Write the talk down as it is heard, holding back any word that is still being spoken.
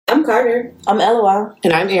Carter. I'm LOL.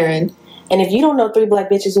 And I'm Erin. And if you don't know three black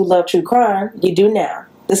bitches who love true crime, you do now.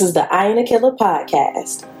 This is the I Ain't a Killer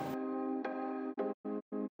podcast.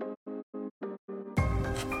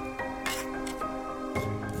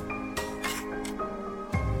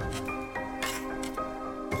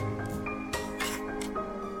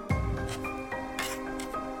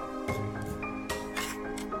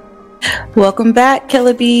 Welcome back,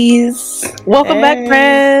 Killer Bees. Welcome back,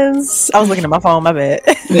 friends. I was looking at my phone, my bad.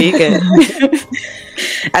 You good?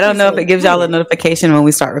 I don't know if it gives y'all a notification when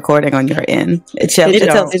we start recording on your end.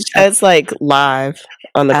 It's like live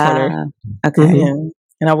on the corner. Okay. Mm-hmm. Yeah.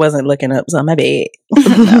 And I wasn't looking up, so my bad.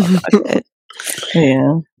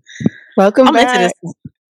 Yeah. Welcome I'm back.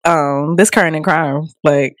 Into this current and crime.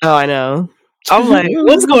 Like, oh, I know. I'm like,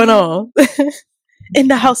 what's going on? In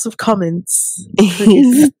the House of Commons.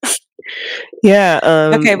 Yeah.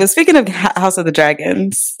 Okay, but speaking of House of the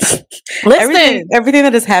Dragons, listen, everything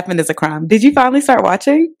that has happened is a crime. Did you finally start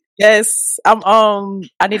watching? Yes.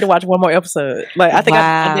 I need to watch one more episode. Like, I think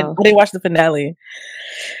I didn't watch the finale.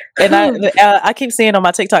 And I keep seeing on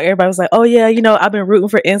my TikTok, everybody was like, "Oh yeah, I've been rooting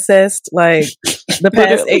for incest like the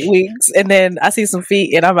past 8 weeks," and then I see some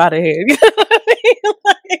feet and I'm out of here.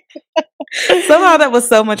 Somehow that was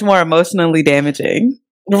so much more emotionally damaging.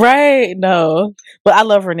 Right? No, but I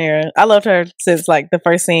love Rhaenyra. I loved her since like the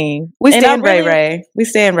first scene. We stand Ray. We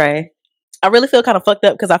stand Ray. I really feel kind of fucked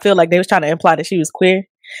up because I feel like they was trying to imply that she was queer.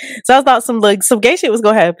 So I thought some gay shit was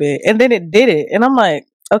gonna happen, and then it did it, and I'm like,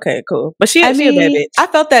 okay, cool. But she a bad bitch. I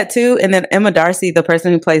felt that too. And then Emma Darcy, the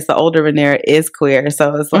person who plays the older Rhaenyra, is queer.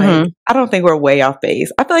 So it's like, I don't think we're way off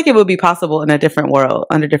base. I feel like it would be possible in a different world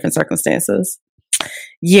under different circumstances.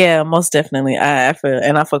 Yeah, most definitely. I feel,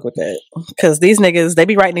 and I fuck with that because these niggas, they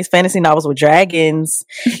be writing these fantasy novels with dragons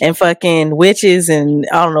and fucking witches and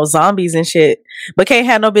I don't know, zombies and shit, but can't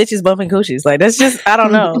have no bitches bumping coochies. Like that's just, I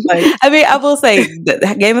don't know. Like, I mean, I will say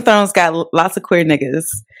Game of Thrones got lots of queer niggas.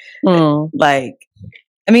 Like,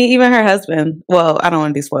 I mean, even her husband. Well, I don't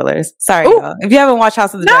want to do spoilers. Sorry, y'all. If you haven't watched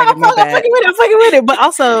House of the Dragon, I'm fucking with it. But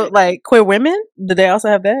also, like, queer women, did they also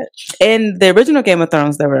have that? In the original Game of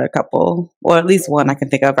Thrones, there were a couple, or at least one I can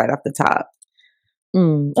think of right off the top.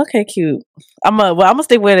 Okay, cute. I'm gonna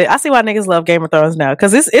stick with it. I see why niggas love Game of Thrones now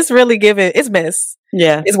because it's really giving. It's mess.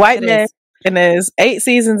 Yeah, it's white mess, and there's 8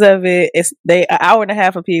 seasons of it. It's an hour and a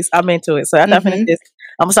half a piece. I'm into it. So after I finish this,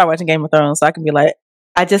 I'm gonna start watching Game of Thrones so I can be like,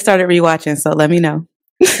 I just started rewatching. So let me know.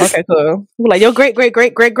 Okay, cool. We're like, your great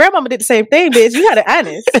grandmama did the same thing, bitch. You had it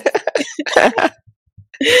honest.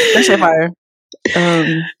 That's your fire.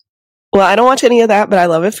 Well, I don't watch any of that, but I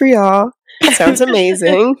love it for y'all. Sounds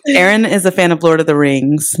amazing. Erin is a fan of Lord of the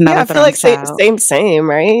Rings. I feel like same,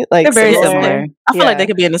 right? Like they're very similar. I feel like they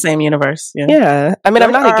could be in the same universe. Yeah. I mean,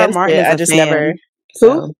 I'm not against it. I just never.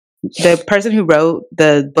 Who? The person who wrote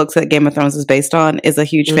the books that Game of Thrones is based on is a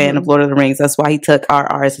huge fan of Lord of the Rings. That's why he took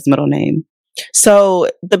RR as his middle name. So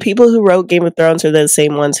the people who wrote Game of Thrones are the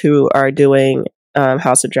same ones who are doing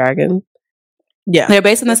House of Dragon. Yeah, they're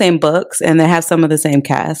based on the same books and they have some of the same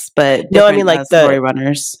cast, but no, I mean like the story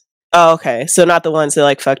runners. Oh, okay. So not the ones that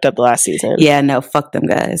like fucked up the last season. Yeah, no, fuck them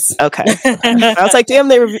guys. Okay. I was like, damn,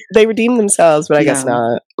 they redeemed themselves, but I guess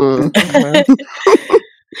not. Oh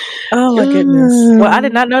my goodness. Well, I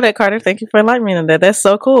did not know that, Carter. Thank you for enlightening me on that. That's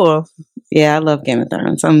so cool. Yeah, I love Game of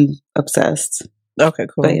Thrones. I'm obsessed. Okay,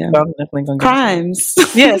 cool. But, yeah. Well, I'm definitely gonna crimes.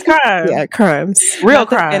 Yes, crimes. Yeah, crimes. Real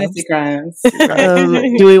crimes. Fantasy crimes.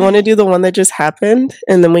 Do we want to do the one that just happened,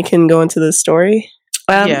 and then we can go into the story?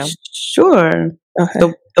 Yeah, sure. Okay.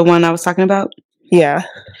 The one I was talking about. Yeah.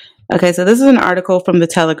 Okay, so this is an article from the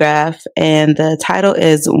Telegraph, and the title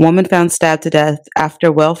is "Woman Found Stabbed to Death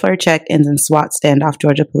After Welfare Check Ends in SWAT Standoff,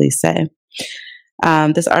 Georgia Police Say."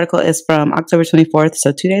 This article is from October 24th,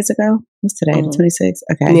 so 2 days ago. What's today? The 26th?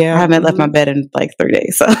 Okay. Yeah. I haven't left my bed in like 3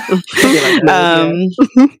 days. So,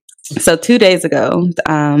 so 2 days ago,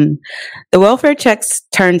 the welfare checks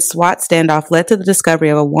turned SWAT standoff led to the discovery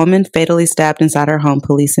of a woman fatally stabbed inside her home,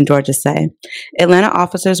 police in Georgia say. Atlanta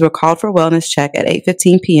officers were called for a wellness check at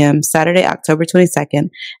 8:15 p.m. Saturday, October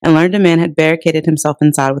 22nd, and learned a man had barricaded himself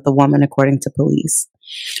inside with a woman, according to police.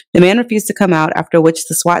 The man refused to come out, after which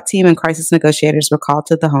the SWAT team and crisis negotiators were called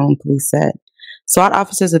to the home, police said. SWAT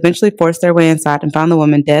officers eventually forced their way inside and found the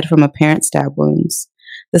woman dead from apparent stab wounds.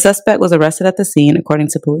 The suspect was arrested at the scene, according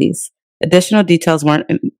to police. Additional details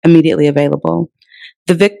weren't immediately available.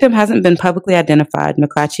 The victim hasn't been publicly identified.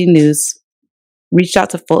 McClatchy News reached out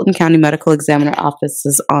to Fulton County Medical Examiner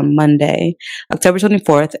offices on Monday, October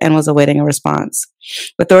 24th, and was awaiting a response.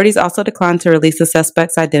 Authorities also declined to release the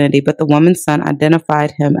suspect's identity, but the woman's son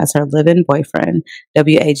identified him as her live-in boyfriend,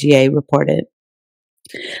 WAGA reported.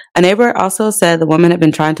 A neighbor also said the woman had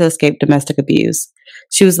been trying to escape domestic abuse.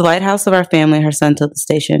 She was the lighthouse of our family and her son told the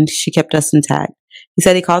station. She kept us intact. He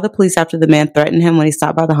said he called the police after the man threatened him when he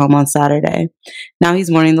stopped by the home on Saturday. Now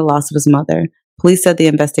he's mourning the loss of his mother. Police said the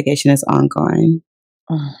investigation is ongoing.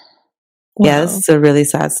 Wow. Yeah, this is a really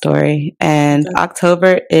sad story. And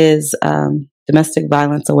October is Domestic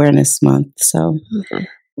Violence Awareness Month. So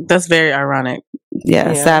that's very ironic.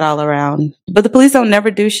 Yeah, sad all around. But the police don't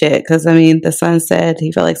never do shit because, I mean, the son said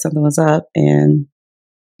he felt like something was up and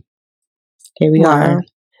here we are.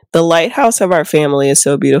 The lighthouse of our family is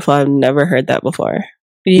so beautiful. I've never heard that before.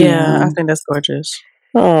 Yeah, I think that's gorgeous.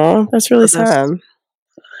 Oh, that's really sad.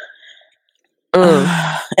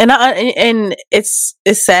 And it's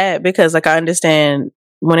sad because like I understand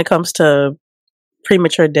when it comes to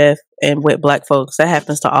premature death and with Black folks, that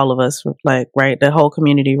happens to all of us, like, right, the whole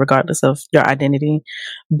community regardless of your identity.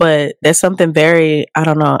 But there's something very, I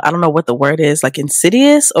don't know what the word is, like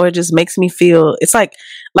insidious, or it just makes me feel it's like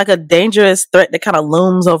a dangerous threat that kind of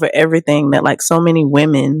looms over everything, that like so many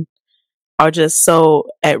women are just so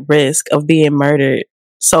at risk of being murdered,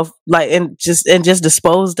 so like and just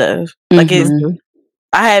disposed of. Like it's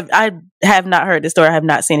I have not heard this story. I have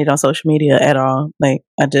not seen it on social media at all. Like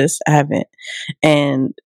I haven't.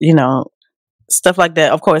 And you know, stuff like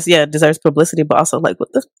that, of course, deserves publicity, but also like,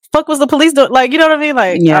 what the fuck was the police doing? Like, you know what I mean?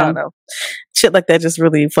 Like, I don't know. Shit like that just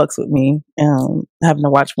really fucks with me. Having to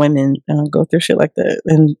watch women go through shit like that,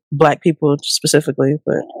 and Black people specifically.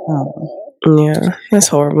 But yeah, that's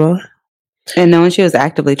horrible. And knowing she was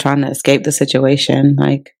actively trying to escape the situation,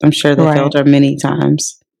 like I'm sure they failed her many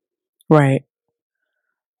times. Right.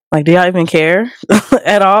 Like, do y'all even care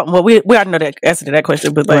at all? Well, we already know the answer to that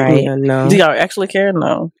question, but like, no. Do y'all actually care?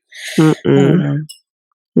 No.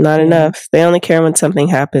 Not enough. They only care when something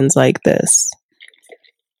happens like this.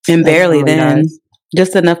 And barely then.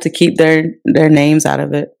 Just enough to keep their names out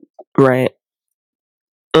of it. Right.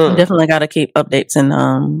 Definitely got to keep updates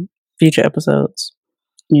in future episodes.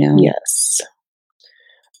 Yeah. Yes.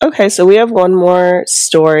 Okay, so we have one more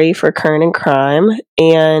story for Current and Crime,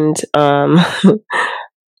 and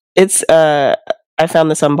it's I found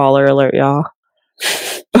this on Baller Alert, y'all.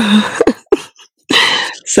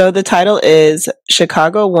 So the title is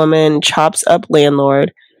Chicago Woman Chops Up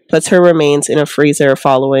Landlord, Puts Her Remains in a Freezer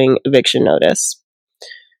Following Eviction Notice.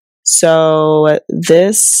 So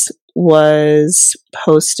this was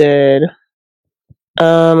posted,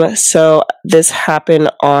 so this happened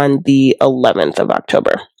on the 11th of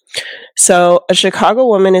October. So, a Chicago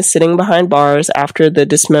woman is sitting behind bars after the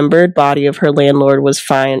dismembered body of her landlord was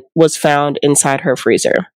found inside her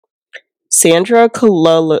freezer. Sandra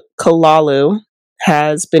Kalalu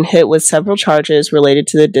has been hit with several charges related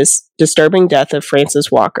to the disturbing death of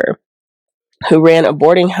Frances Walker, who ran a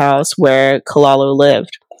boarding house where Kalalu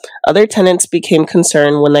lived. Other tenants became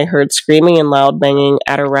concerned when they heard screaming and loud banging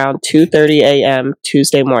at around 2:30 a.m.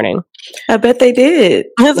 Tuesday morning. I bet they did.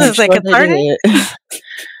 This is like a party.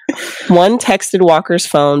 One texted Walker's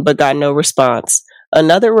phone but got no response.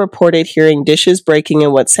 Another reported hearing dishes breaking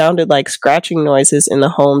and what sounded like scratching noises in the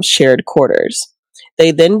home's shared quarters.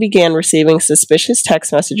 They then began receiving suspicious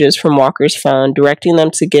text messages from Walker's phone directing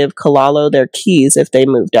them to give Kalalu their keys if they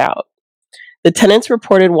moved out. The tenants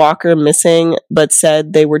reported Walker missing but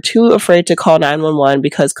said they were too afraid to call 911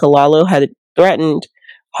 because Kalalu had threatened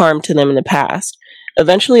harm to them in the past.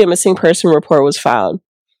 Eventually, a missing person report was filed.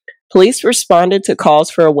 Police responded to calls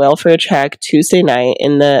for a welfare check Tuesday night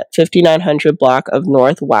in the 5900 block of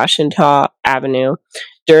North Washington Avenue.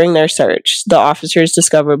 During their search, the officers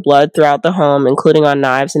discovered blood throughout the home, including on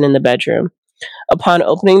knives and in the bedroom. Upon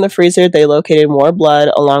opening the freezer, they located more blood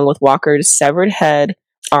along with Walker's severed head,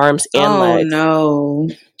 arms, and legs. Oh,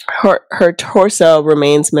 no. Her torso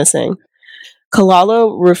remains missing.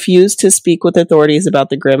 Kalalu refused to speak with authorities about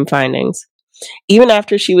the grim findings. Even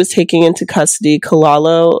after she was taken into custody,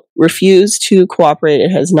 Kalalu refused to cooperate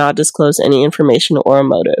and has not disclosed any information or a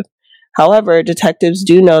motive. However, detectives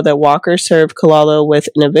do know that Walker served Kalalu with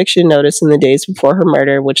an eviction notice in the days before her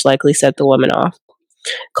murder, which likely set the woman off.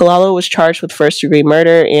 Kalalu was charged with first-degree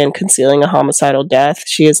murder and concealing a homicidal death.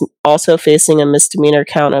 She is also facing a misdemeanor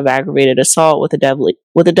count of aggravated assault with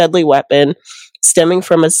a deadly weapon, stemming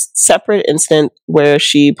from a separate incident where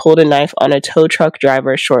she pulled a knife on a tow truck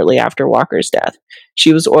driver shortly after Walker's death.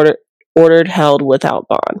 She was ordered held without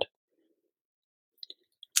bond.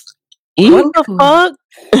 What the fuck?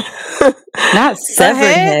 Not severed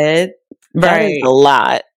head. That is a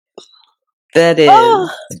lot. That is. Oh,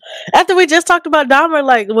 after we just talked about Dahmer,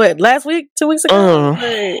 like, what, last week? 2 weeks ago? That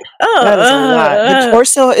is a lot. The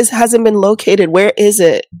torso hasn't been located. Where is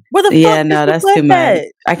it? Where the fuck no, that's too much.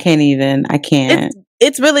 I can't even. I can't.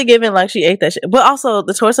 it's really giving like she ate that shit. But also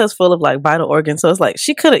the torso is full of like vital organs, so it's like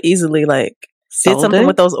she could have easily like did something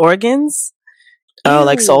with those organs. Oh,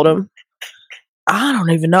 like sold them. I don't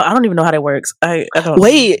even know how that works. I don't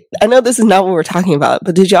Wait, I know this is not what we're talking about,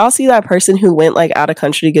 but did y'all see that person who went like out of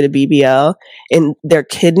country to get a BBL and their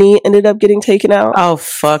kidney ended up getting taken out? Oh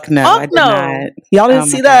fuck no! I did not. Y'all didn't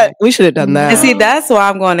see that? God. We should have done that. And see, that's why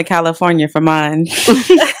I'm going to California for mine.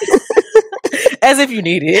 As if you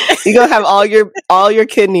need it. You're gonna have all your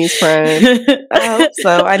kidneys, friend. I hope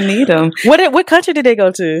so. I need them. What country did they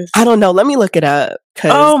go to? I don't know. Let me look it up.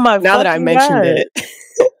 Oh my! Now that I mentioned it.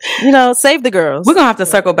 Save the girls. We're gonna have to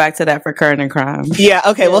circle back to that for Current and Crime. Yeah,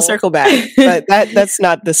 okay, we'll circle back. But that's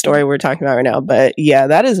not the story we're talking about right now. But yeah,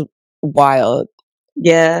 that is wild.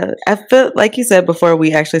 Yeah, I feel like you said before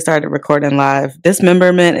we actually started recording live,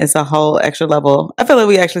 dismemberment is a whole extra level. I feel like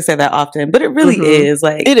we actually say that often, but it really is.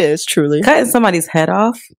 Like, it is truly cutting somebody's head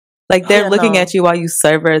off. Like they're looking at you while you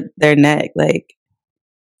sever their neck. Like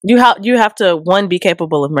you have to 1, be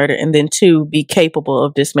capable of murder, and then 2, be capable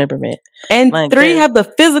of dismemberment, and like 3, have the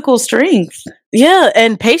physical strength. Yeah,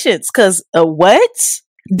 and patience. Because what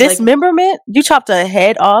dismemberment? You chopped a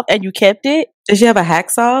head off and you kept it. Did she have a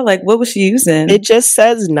hacksaw? Like, what was she using? It just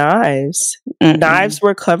says knives. Knives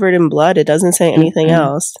were covered in blood. It doesn't say anything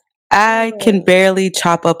else. I can barely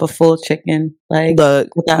chop up a full chicken, like,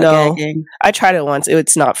 without gagging. I tried it once.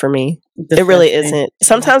 It's not for me. It really isn't.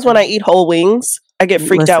 Sometimes when I eat whole wings, I get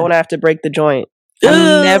freaked out when I have to break the joint.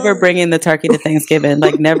 I'm never bringing the turkey to Thanksgiving.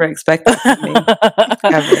 Like, never expect that from me.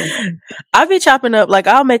 Ever. I be chopping up, like,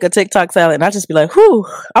 I'll make a TikTok salad and I just be like, whew,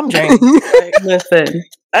 I'm drained. Like, listen.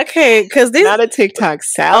 Okay, because this not a TikTok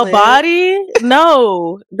salad. A body?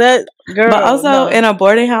 No. That girl. But also in a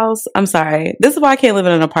boarding house, I'm sorry. This is why I can't live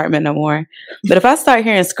in an apartment no more. But if I start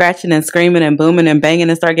hearing scratching and screaming and booming and banging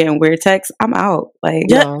and start getting weird texts, I'm out. Like,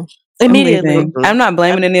 immediately. I'm not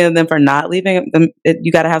blaming any of them for not leaving.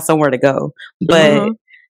 You got to have somewhere to go. But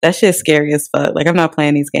that shit's scary as fuck. Like, I'm not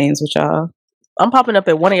playing these games with y'all. I'm popping up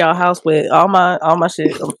at one of y'all house with all my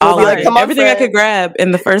shit. Everything I could grab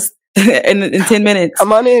in the first in 10 minutes.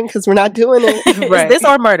 Come on in, because we're not doing it. Right. Is this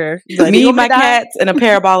or murder? Like, me, my cats, and a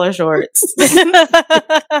pair of baller shorts.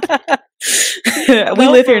 We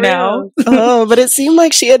live here now. Oh, but it seemed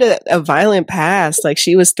like she had a violent past. Like,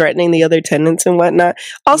 she was threatening the other tenants and whatnot.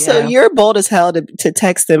 Also, you're bold as hell to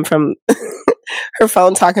text them from her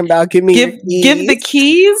phone talking about give the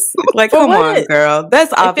keys. Like, come on, girl.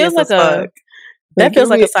 That's obvious as fuck. That feels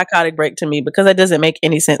like a psychotic break to me, because that doesn't make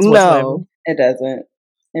any sense whatsoever. No, it doesn't.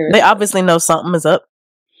 They obviously know something is up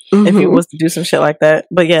if he was to do some shit like that.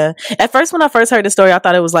 But yeah, at first, when I first heard the story, I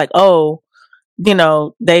thought it was like, oh,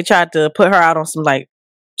 they tried to put her out on some, like,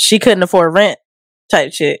 she couldn't afford rent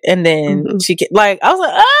type shit. And then I was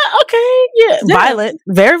like, okay, yeah. Violent,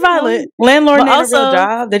 very violent. Landlord need a real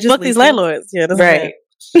job. They just fuck these landlords. Yeah, that's right.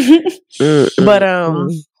 But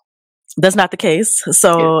that's not the case.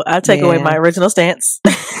 So I take away my original stance.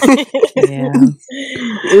 Yeah.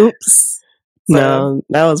 Oops. No,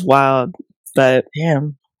 that was wild. But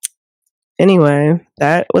damn. Anyway,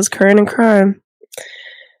 that was Current and Crime.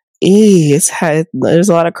 There's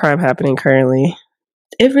a lot of crime happening currently.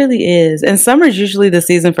 It really is. And summer's usually the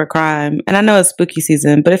season for crime. And I know it's spooky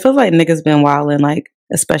season, but it feels like niggas been wilding, like,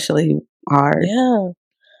 especially hard. Yeah.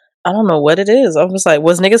 I don't know what it is. I was like,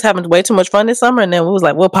 was niggas having way too much fun this summer? And then we was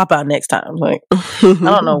like, we'll pop out next time. Like, I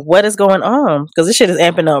don't know what is going on, because this shit is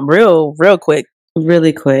amping up real quick.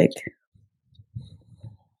 Really quick.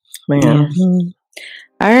 Man. Mm-hmm.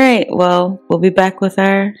 All right. Well, we'll be back with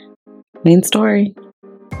our main story.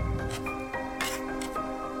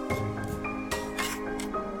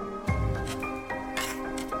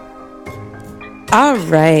 All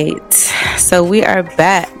right. So we are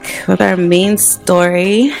back with our main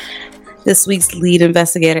story. This week's lead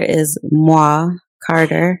investigator is moi,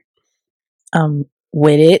 Carter.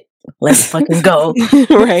 With it. Let's fucking go.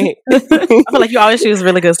 Right. I feel like you always choose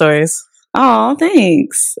really good stories. Oh,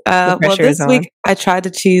 thanks. Well, this week I tried to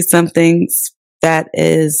choose something that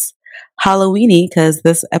is Halloweeny, because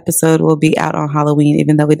this episode will be out on Halloween,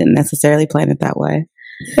 even though we didn't necessarily plan it that way.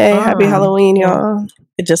 Hey, happy Halloween, y'all.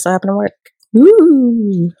 It just so happened to work.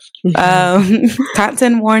 Ooh.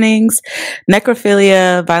 Content warnings: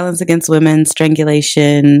 necrophilia, violence against women,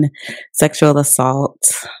 strangulation, sexual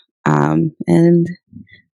assault, and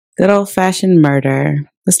good old-fashioned murder.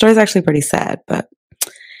 The story's actually pretty sad, but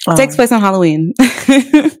it takes place on Halloween.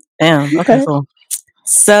 Damn. Okay. Cool.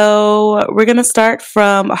 So we're going to start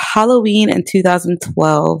from Halloween in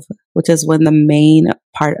 2012, which is when the main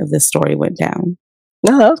part of this story went down.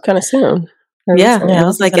 No, that was kind of soon. Yeah, it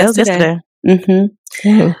was like yesterday.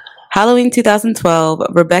 Mm-hmm. Halloween 2012,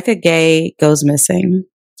 Rebecca Gay goes missing.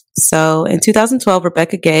 So in 2012,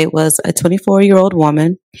 Rebecca Gay was a 24-year-old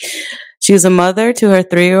woman. She was a mother to her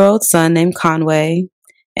 3-year-old son named Conway,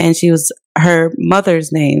 and she was her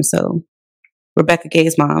mother's name. So Rebecca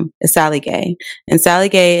Gay's mom is Sally Gay, and Sally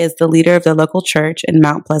Gay is the leader of the local church in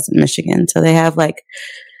Mount Pleasant, Michigan. So they have like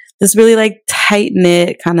this really like tight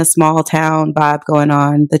knit kind of small town vibe going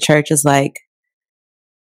on. The church is like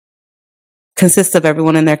consists of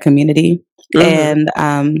everyone in their community, and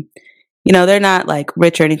they're not like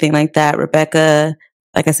rich or anything like that. Rebecca,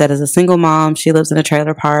 like I said, is a single mom. She lives in a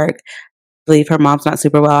trailer park. I believe her mom's not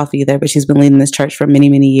super well off either, but she's been leading this church for many,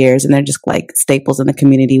 many years, and they're just like staples in the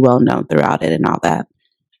community, well known throughout it and all that.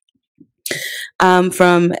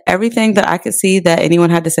 From everything that I could see that anyone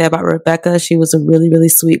had to say about Rebecca, she was a really, really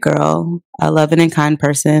sweet girl, a loving and kind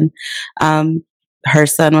person. Her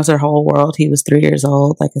son was her whole world. He was 3 years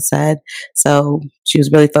old, like I said. So she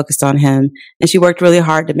was really focused on him, and she worked really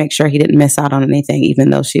hard to make sure he didn't miss out on anything, even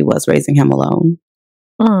though she was raising him alone.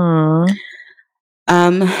 Aww.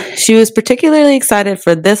 She was particularly excited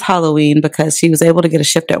for this Halloween because she was able to get a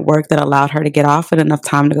shift at work that allowed her to get off in enough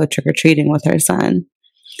time to go trick-or-treating with her son,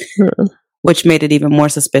 which made it even more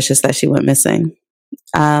suspicious that she went missing.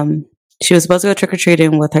 She was supposed to go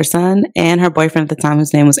trick-or-treating with her son and her boyfriend at the time,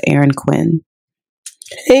 whose name was Aaron Quinn.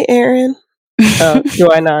 Hey, Aaron. Oh, do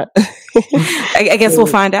I not? I guess we'll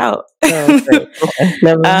find out. Oh, great. Okay.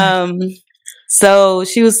 Never mind. So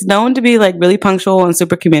she was known to be like really punctual and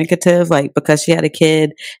super communicative, like because she had a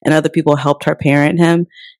kid and other people helped her parent him.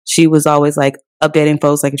 She was always like updating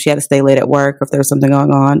folks, like if she had to stay late at work or if there was something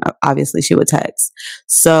going on, obviously she would text.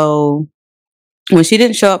 So when she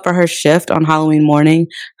didn't show up for her shift on Halloween morning,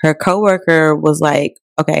 her coworker was like,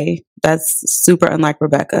 okay, that's super unlike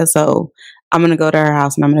Rebecca. So I'm going to go to her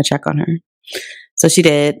house and I'm going to check on her. So she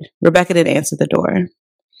did. Rebecca didn't answer the door.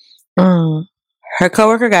 Her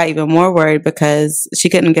coworker got even more worried because she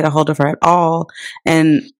couldn't get a hold of her at all.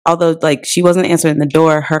 And although like she wasn't answering the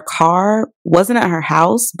door, her car wasn't at her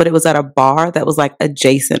house, but it was at a bar that was like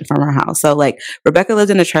adjacent from her house. So like Rebecca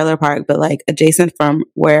lived in a trailer park, but like adjacent from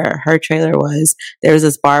where her trailer was, there was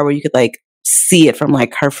this bar where you could like see it from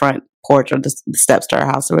like her front porch or the steps to her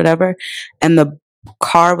house or whatever. And the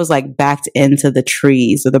car was like backed into the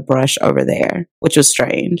trees or the brush over there, which was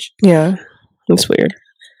strange. Yeah, it's weird.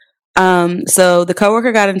 So the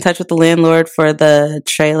coworker got in touch with the landlord for the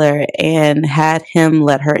trailer and had him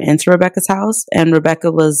let her into Rebecca's house, and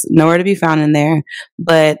Rebecca was nowhere to be found in there,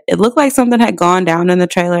 but it looked like something had gone down in the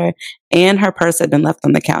trailer and her purse had been left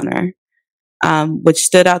on the counter, which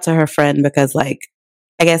stood out to her friend because like,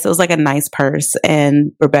 I guess it was like a nice purse,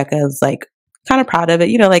 and Rebecca's like kind of proud of it.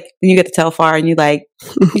 You know, like when you get to Telfar and you like,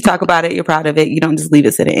 you talk about it, you're proud of it. You don't just leave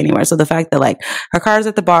it sitting anywhere. So the fact that like her car's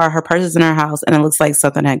at the bar, her purse is in her house, and it looks like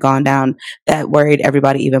something had gone down, that worried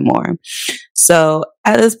everybody even more. So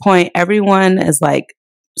at this point, everyone is like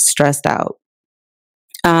stressed out.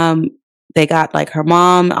 They got like her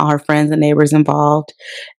mom, all her friends and neighbors involved,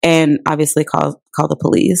 and obviously called the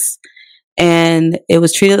police. And it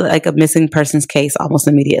was treated like a missing persons case almost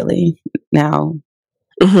immediately. Now,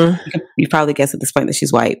 you probably guess at this point that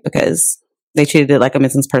she's white because they treated it like a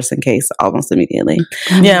missing person case almost immediately.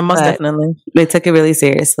 Yeah, most definitely. They took it really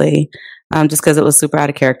seriously, just because it was super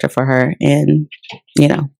out of character for her, and you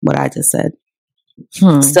know what I just said.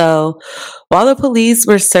 So while the police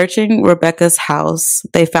were searching Rebecca's house,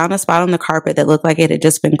 they found a spot on the carpet that looked like it had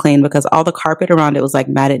just been cleaned because all the carpet around it was like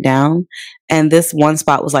matted down, and this one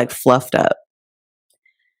spot was like fluffed up.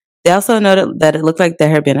 They also noted that it looked like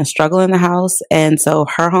there had been a struggle in the house, and so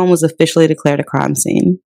her home was officially declared a crime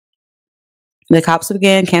scene. The cops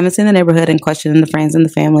began canvassing the neighborhood and questioning the friends and the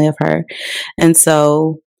family of her. And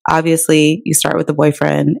so, obviously, you start with the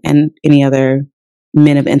boyfriend and any other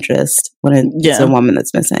men of interest when it's a woman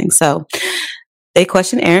that's missing. So, they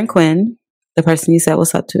questioned Aaron Quinn, the person you said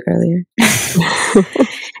what's up to earlier.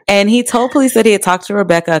 And he told police that he had talked to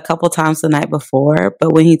Rebecca a couple times the night before,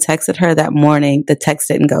 but when he texted her that morning, the text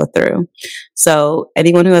didn't go through. So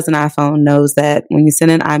anyone who has an iPhone knows that when you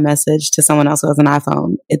send an iMessage to someone else who has an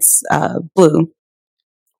iPhone, it's blue.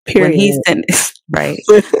 Period. When he sent, right,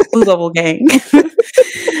 blue bubble gang.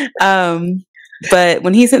 But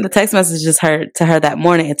when he sent the text messages to her that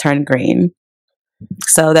morning, it turned green.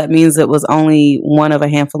 So that means it was only one of a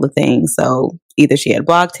handful of things. So either she had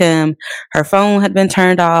blocked him, her phone had been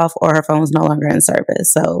turned off, or her phone was no longer in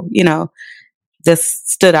service. So, you know, this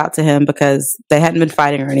stood out to him because they hadn't been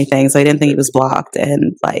fighting or anything. So he didn't think he was blocked.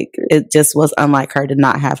 And like, it just was unlike her to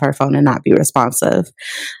not have her phone and not be responsive.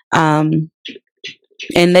 And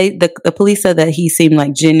the police said that he seemed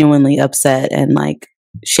like genuinely upset and like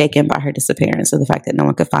shaken by her disappearance or the fact that no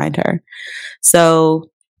one could find her. So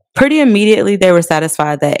pretty immediately they were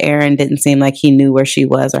satisfied that Aaron didn't seem like he knew where she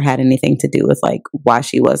was or had anything to do with like why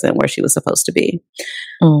she wasn't where she was supposed to be.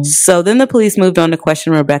 So then the police moved on to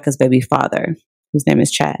question Rebecca's baby father, whose name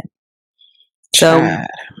is Chad. Chad.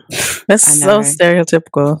 That's so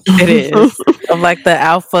stereotypical. It is. Of like the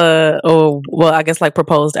alpha, or well, I guess like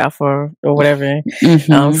proposed alpha or whatever.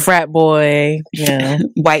 Frat boy,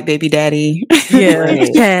 white baby daddy.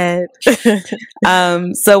 Chad.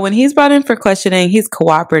 So when he's brought in for questioning, he's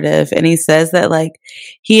cooperative, and he says that like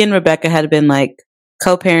he and Rebecca had been like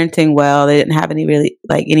co-parenting well. They didn't have any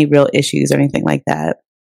real issues or anything like that.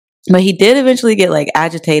 But he did eventually get like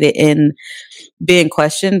agitated in being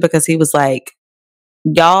questioned because he was like,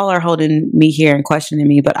 y'all are holding me here and questioning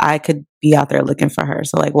me, but I could be out there looking for her.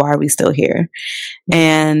 So like, why are we still here?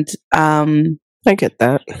 And I get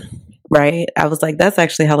that. Right. I was like, that's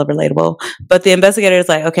actually hella relatable. But the investigator is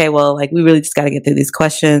like, okay, well, like we really just got to get through these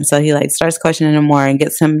questions. So he like starts questioning him more and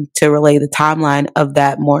gets him to relay the timeline of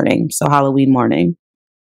that morning. So Halloween morning.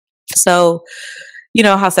 So, you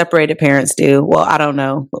know how separated parents do. Well, I don't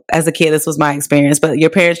know. As a kid, this was my experience, but your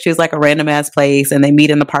parents choose like a random ass place and they meet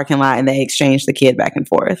in the parking lot and they exchange the kid back and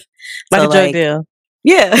forth. Like a drug deal.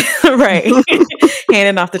 Yeah, right.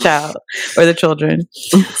 Handing off the child or the children.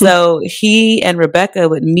 So he and Rebecca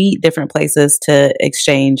would meet different places to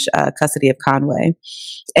exchange custody of Conway.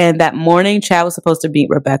 And that morning, Chad was supposed to meet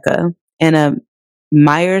Rebecca in a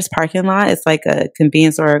Myers parking lot. It's like a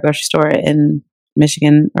convenience store or a grocery store in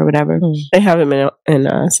Michigan or whatever. They have them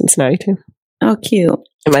in Cincinnati too. Oh, cute.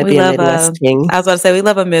 It might be a Midwest thing. I was about to say, we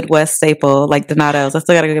love a Midwest staple like Donato's. I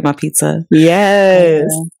still gotta go get my pizza.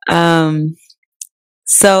 Yes.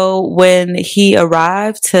 So when he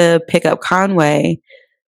arrived to pick up Conway,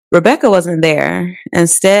 Rebecca wasn't there.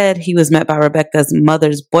 Instead, he was met by Rebecca's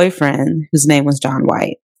mother's boyfriend, whose name was John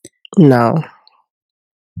White. No.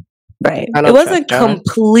 Right. It wasn't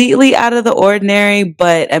completely out of the ordinary,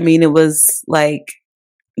 but I mean, it was like,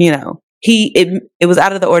 you know, it was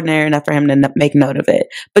out of the ordinary enough for him to make note of it.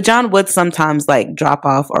 But John would sometimes like drop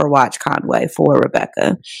off or watch Conway for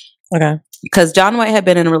Rebecca. Okay. Because John White had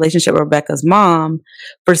been in a relationship with Rebecca's mom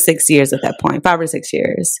for 6 years at that point, 5 or 6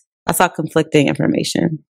 years. I saw conflicting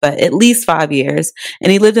information, but at least 5 years.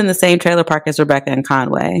 And he lived in the same trailer park as Rebecca and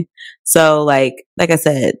Conway. So like I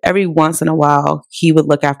said, every once in a while, he would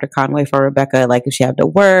look after Conway for Rebecca, like if she had to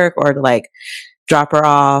work or to like drop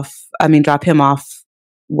him off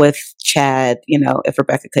with Chad, you know, if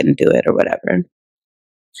Rebecca couldn't do it or whatever.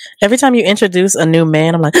 Every time you introduce a new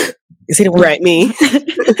man, I'm like, is he the one? Right, me.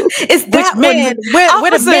 It's that man.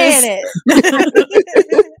 Where the man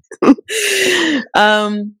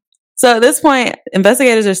is? So at this point,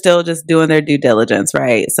 investigators are still just doing their due diligence,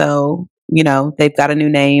 right? So, you know, they've got a new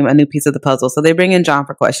name, a new piece of the puzzle. So they bring in John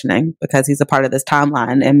for questioning because he's a part of this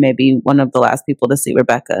timeline and maybe one of the last people to see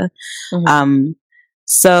Rebecca.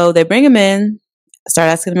 So they bring him in, start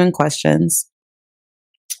asking him questions.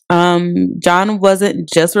 John wasn't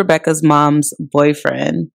just Rebecca's mom's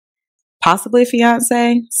boyfriend, possibly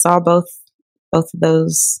fiance. Saw both of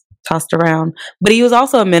those tossed around, but he was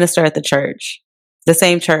also a minister at the church, the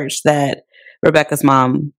same church that Rebecca's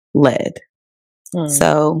mom led.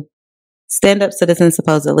 So stand-up citizen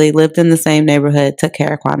supposedly lived in the same neighborhood, took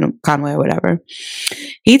care of Conway or whatever.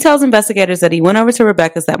 He tells investigators that he went over to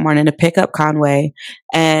Rebecca's that morning to pick up Conway,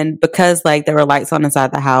 and because like there were lights on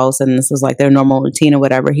inside the house and this was like their normal routine or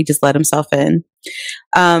whatever, he just let himself in.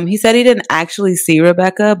 He said he didn't actually see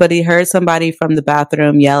Rebecca, but he heard somebody from the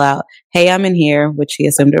bathroom yell out, "Hey, I'm in here," which he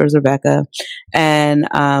assumed it was Rebecca. And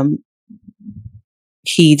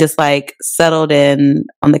he just like settled in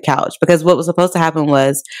on the couch because what was supposed to happen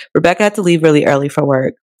was Rebecca had to leave really early for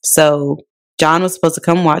work. So John was supposed to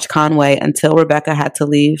come watch Conway until Rebecca had to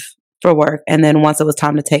leave for work. And then once it was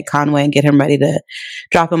time to take Conway and get him ready to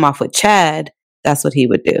drop him off with Chad, that's what he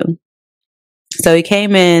would do. So he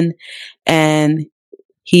came in and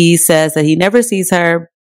he says that he never sees her,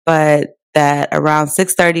 but that around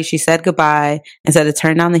 6:30 she said goodbye and said to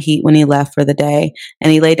turn down the heat when he left for the day, and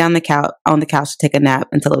he lay down on the couch to take a nap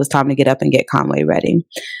until it was time to get up and get Conway ready.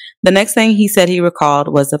 The next thing he said he recalled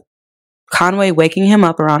was Conway waking him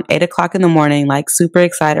up around 8 o'clock in the morning, like super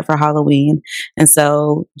excited for Halloween. And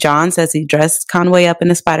so John says he dressed Conway up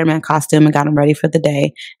in a Spider-Man costume and got him ready for the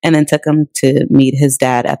day, and then took him to meet his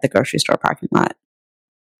dad at the grocery store parking lot.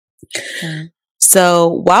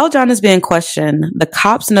 So while John is being questioned, the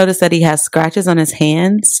cops notice that he has scratches on his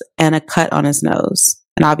hands and a cut on his nose.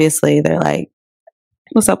 And obviously they're like,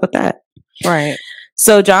 what's up with that? Right.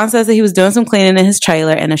 So John says that he was doing some cleaning in his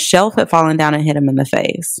trailer and a shelf had fallen down and hit him in the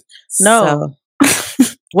face. No. So,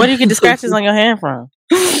 Where do you get the scratches on your hand from?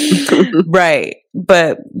 Right.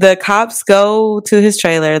 But the cops go to his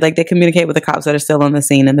trailer. Like, they communicate with the cops that are still on the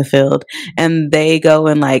scene in the field. And they go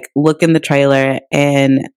and, like, look in the trailer.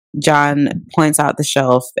 And John points out the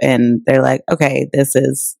shelf. And they're like, okay, this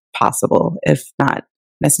is possible, if not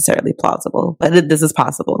necessarily plausible. But this is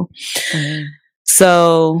possible. Mm-hmm.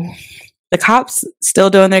 So the cops, still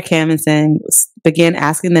doing their canvassing, begin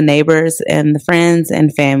asking the neighbors and the friends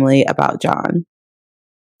and family about John.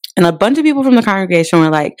 And a bunch of people from the congregation were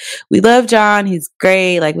like, we love John. He's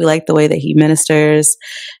great. Like, we like the way that he ministers.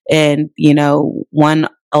 And, you know, one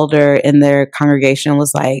elder in their congregation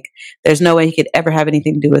was like, there's no way he could ever have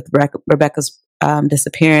anything to do with Rebecca's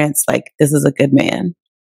disappearance. Like, this is a good man.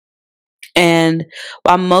 And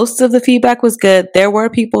while most of the feedback was good, there were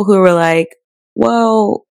people who were like,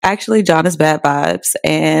 well, actually, John is bad vibes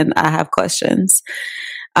and I have questions.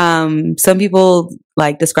 Some people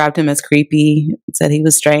like described him as creepy, said he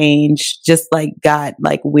was strange, just like got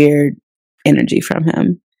like weird energy from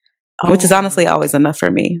him, which is honestly always enough for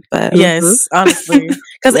me. But yes, honestly,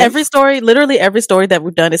 because literally every story that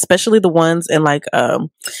we've done, especially the ones in like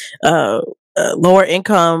lower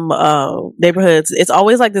income neighborhoods, it's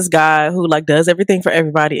always like this guy who like does everything for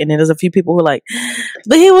everybody, and then there's a few people who like,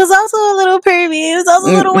 but he was also a little pervy, he was also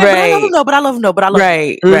a little weird, right. but I love him,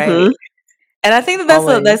 right, mm-hmm. right. And I think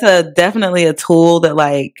that's definitely a tool that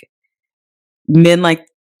like men like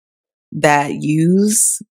that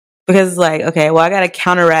use, because it's like, okay, well, I got to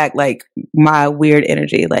counteract like my weird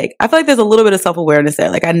energy. Like, I feel like there's a little bit of self-awareness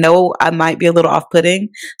there. Like, I know I might be a little off-putting,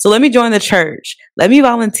 so let me join the church. Let me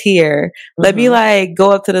volunteer. Mm-hmm. Let me like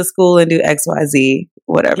go up to the school and do XYZ,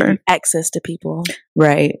 whatever. Access to people,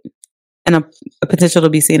 right? And a potential to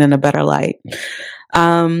be seen in a better light.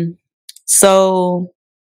 So.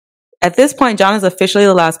 At this point, John is officially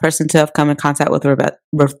the last person to have come in contact with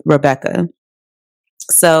Rebecca.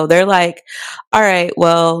 So they're like, all right,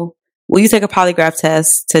 well, will you take a polygraph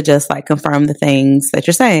test to just like confirm the things that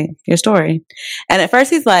you're saying, your story? And at first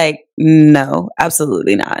he's like, no,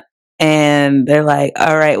 absolutely not. And they're like,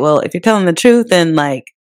 all right, well, if you're telling the truth, then like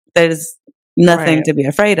there's nothing to be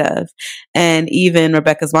afraid of. And even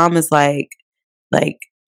Rebecca's mom is like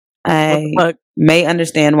I may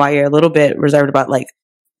understand why you're a little bit reserved about like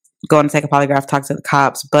going to take a polygraph, talk to the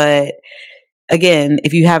cops. But again,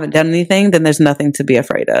 if you haven't done anything, then there's nothing to be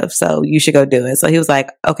afraid of. So you should go do it. So he was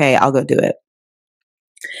like, okay, I'll go do it.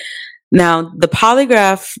 Now, the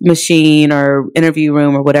polygraph machine or interview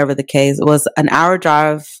room or whatever the case was an hour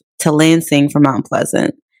drive to Lansing from Mount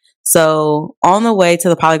Pleasant. So on the way to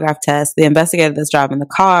the polygraph test, the investigator that's driving the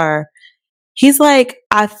car, he's like,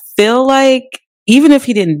 I feel like even if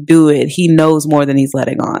he didn't do it, he knows more than he's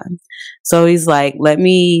letting on. So he's like, let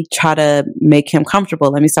me try to make him comfortable.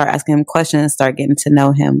 Let me start asking him questions, start getting to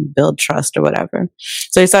know him, build trust or whatever.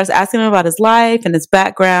 So he starts asking him about his life and his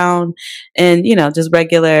background and, you know, just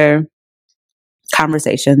regular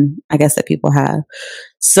conversation, I guess, that people have.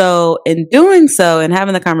 So in doing so and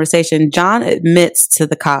having the conversation, John admits to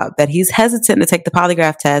the cop that he's hesitant to take the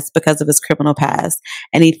polygraph test because of his criminal past.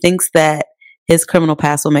 And he thinks that his criminal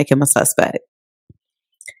past will make him a suspect.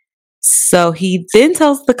 So he then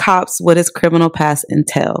tells the cops what his criminal past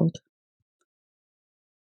entailed.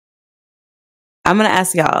 I'm going to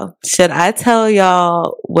ask y'all, should I tell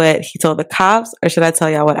y'all what he told the cops or should I tell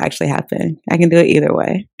y'all what actually happened? I can do it either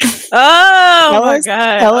way. Oh my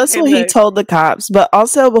God. Tell us what he told the cops. But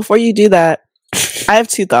also, before you do that, I have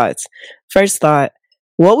two thoughts. First thought,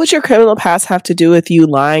 what would your criminal past have to do with you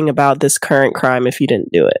lying about this current crime if you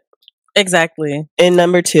didn't do it? Exactly. And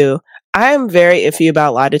number two, I am very iffy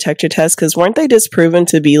about lie detector tests because weren't they disproven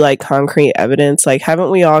to be like concrete evidence? Like,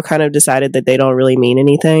 haven't we all kind of decided that they don't really mean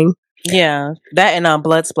anything? Yeah, that and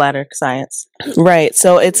blood splatter science. Right.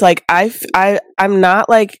 So it's like I'm not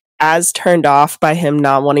like as turned off by him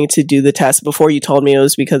not wanting to do the test before you told me it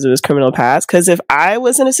was because of his criminal past. Because if I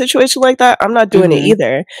was in a situation like that, I'm not doing it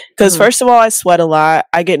either. Because first of all, I sweat a lot.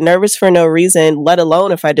 I get nervous for no reason, let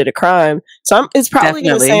alone if I did a crime. So it's probably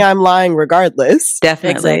going to say I'm lying regardless.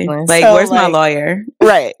 Definitely. Exactly. Like, so, where's my lawyer?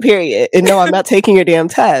 Right. Period. And no, I'm not taking your damn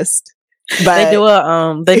test. But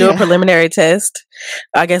they do a preliminary test,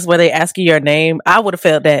 I guess, where they ask you your name. I would have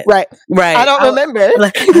failed that. Right. I don't remember.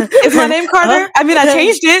 Is my name Carter? I mean, I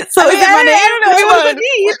changed it. So is it my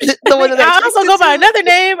name? The one I also go by another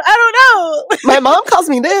name. I don't know. My mom calls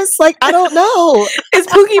me this. Like, I don't know. Is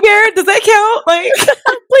Pookie Bear? Does that count? Like,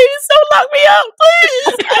 please don't lock me up,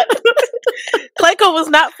 please. Clayco was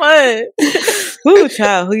not fun. Ooh,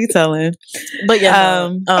 child, who you telling? But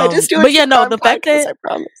yeah, I just do it. But yeah, no, the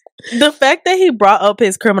fact that he brought up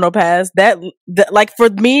his criminal past, that like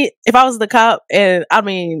for me, if I was the cop, and I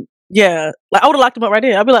mean, Yeah, like I would have locked him up right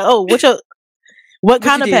there. I'd be like, "Oh, what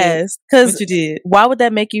kind of pass? Because What you did? why would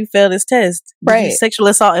that make you fail this test? Did Right. you sexual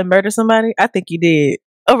assault and murder somebody? I think you did.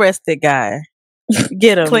 Arrest that guy.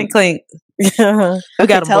 Get him. Clink, clink. We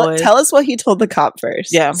got him, boys. Tell us what he told the cop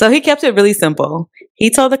first. Yeah. So he kept it really simple. He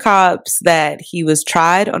told the cops that he was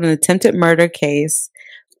tried on an attempted murder case,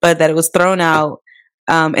 but that it was thrown out,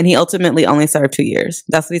 and he ultimately only served 2 years.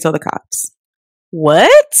 That's what he told the cops.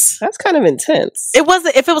 What? That's kind of intense. It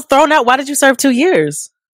wasn't. If it was thrown out, why did you serve 2 years?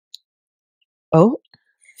 Oh,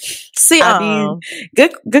 See, I mean,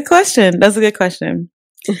 good question. That's a good question.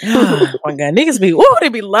 oh my god, niggas be they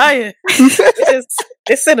be lying.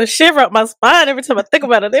 It sent a shiver up my spine every time I think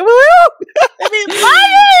about it. They be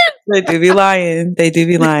lying. They do be lying. They do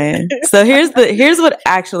be lying. So here's what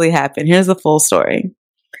actually happened. Here's the full story.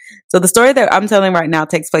 So the story that I'm telling right now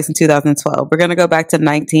takes place in 2012. We're going to go back to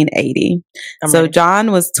 1980. So ready.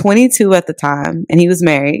 John was 22 at the time, and he was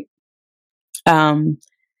married.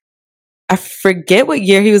 I forget what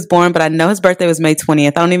year he was born, but I know his birthday was May 20th.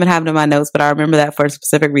 I don't even have it in my notes, but I remember that for a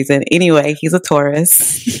specific reason. Anyway, he's a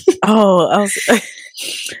Taurus. Oh, I was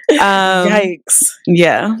yikes.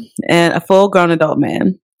 Yeah, and a full-grown adult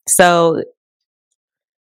man. So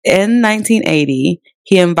in 1980,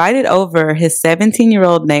 he invited over his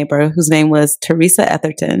 17-year-old neighbor, whose name was Teresa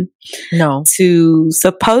Etherton, No. to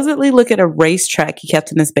supposedly look at a racetrack he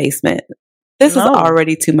kept in his basement. This is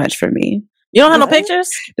already too much for me. You don't have no pictures?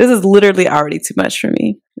 This is literally already too much for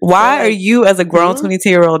me. Why are you, as a grown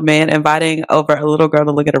 22-year-old man, inviting over a little girl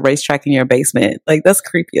to look at a racetrack in your basement? Like, that's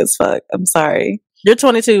creepy as fuck. I'm sorry. You're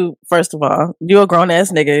 22, first of all. You're a grown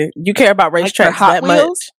ass nigga. You care about racetracks Hot that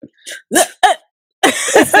Wheels? much.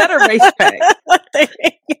 It's not a racetrack.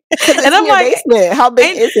 And I'm like, basement. How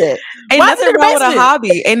big is it? Ain't Why nothing is it wrong with a basement?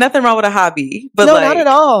 hobby. Ain't nothing wrong with a hobby. But No, like, not at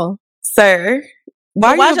all. sir,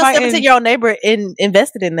 Why why is your inviting- 17-year-old neighbor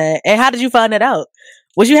invested in that? And how did you find that out?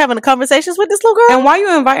 Was you having conversations with this little girl? And why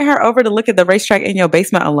you inviting her over to look at the racetrack in your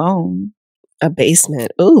basement alone? A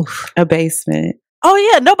basement. Ooh. A basement. Oh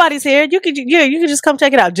yeah, nobody's here. You could just come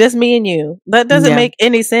check it out. Just me and you. That doesn't Yeah. make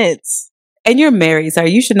any sense. And you're married, sir.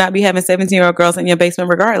 You should not be having 17-year-old girls in your basement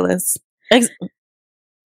regardless. That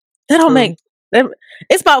don't make.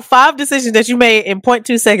 It's about 5 decisions that you made in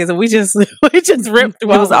 0.2 seconds, and we just ripped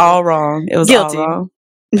through. It was all wrong. It was Guilty. all wrong.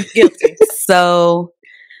 Guilty. So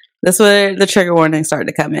that's where the trigger warning started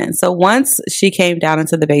to come in. So once she came down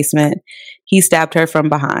into the basement, he stabbed her from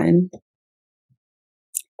behind.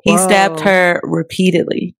 He stabbed her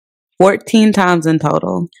repeatedly, 14 times in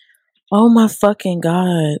total. Oh my fucking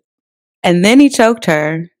god! And then he choked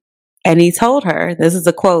her and he told her, this is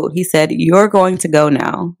a quote, he said, "You're going to go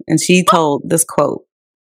now." And she told this quote.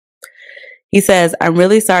 He says, "I'm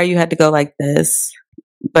really sorry you had to go like this."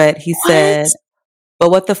 But he said, "But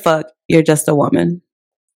what the fuck? You're just a woman."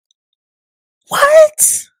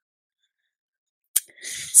 What?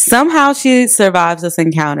 Somehow she survives this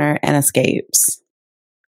encounter and escapes.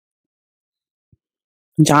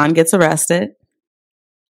 John gets arrested.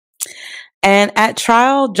 And at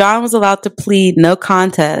trial, John was allowed to plead no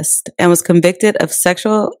contest and was convicted of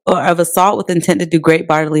sexual or of assault with intent to do great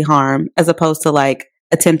bodily harm, as opposed to like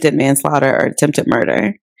attempted manslaughter or attempted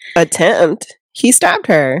murder. Attempt? He stabbed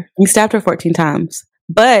her. He stabbed her 14 times,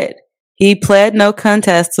 but he pled no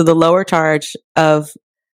contest to the lower charge of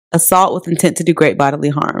assault with intent to do great bodily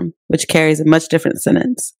harm, which carries a much different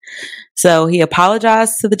sentence. So he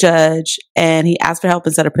apologized to the judge and he asked for help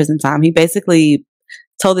instead of prison time. He basically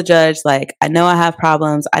told the judge, like, "I know I have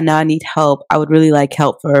problems. I know I need help. I would really like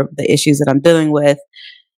help for the issues that I'm dealing with."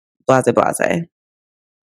 Blase, blase.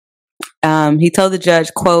 He told the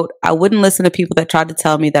judge, quote, "I wouldn't listen to people that tried to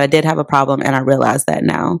tell me that I did have a problem, and I realize that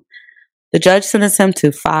now." The judge sentenced him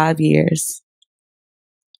to 5 years.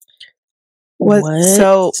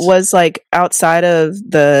 Was like outside of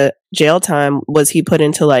the jail time, was he put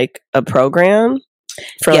into like a program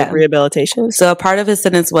for like rehabilitation? So a part of his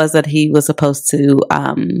sentence was that he was supposed to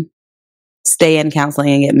stay in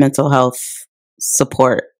counseling and get mental health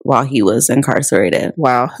support while he was incarcerated.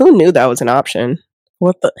 Wow, who knew that was an option?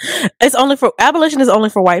 It's only for abolition is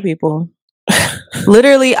only for white people.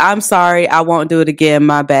 Literally, "I'm sorry, I won't do it again.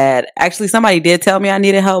 My bad." Actually, somebody did tell me I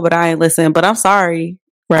needed help, but I ain't listen. But I'm sorry.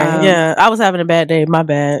 Right. Yeah, I was having a bad day. My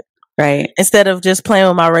bad. Right. Instead of just playing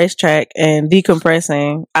with my racetrack and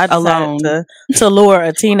decompressing, I Alone. decided to lure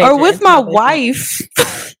a teenager Or with into my basement. wife.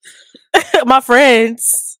 My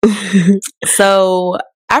friends. So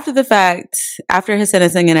after the fact, after his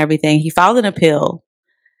sentencing and everything, he filed an appeal.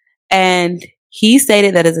 And he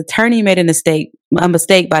stated that his attorney made a mistake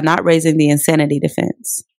by not raising the insanity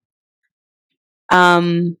defense.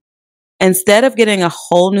 Instead of getting a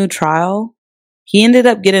whole new trial, He ended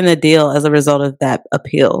up getting a deal as a result of that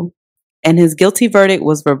appeal, and his guilty verdict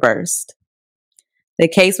was reversed. The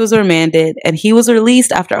case was remanded, and he was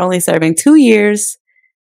released after only serving 2 years.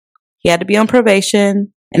 He had to be on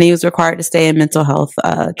probation, and he was required to stay in mental health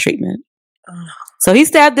treatment. So he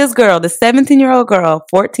stabbed this girl, the 17-year-old girl,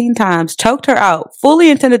 14 times, choked her out, fully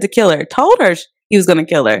intended to kill her, told her he was going to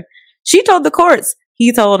kill her. She told the courts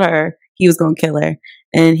he told her he was going to kill her.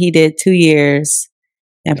 And he did 2 years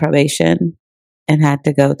in probation and had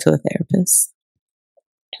to go to a therapist.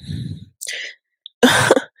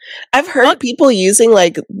 I've heard people using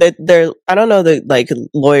like that their, I don't know the like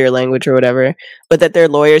lawyer language or whatever, but that their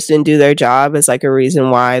lawyers didn't do their job as like a reason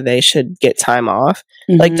why they should get time off.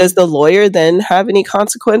 Mm-hmm. Like, does the lawyer then have any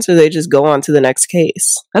consequence, or they just go on to the next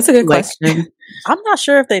case? That's a good question. I'm not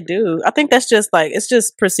sure if they do. I think that's just like, it's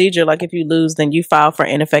just procedure. Like if you lose, then you file for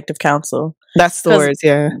ineffective counsel. That's the words,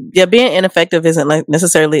 yeah. Yeah, being ineffective isn't like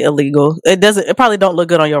necessarily illegal. It probably don't look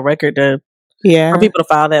good on your record for people to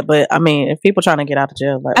file that. But I mean, if people trying to get out of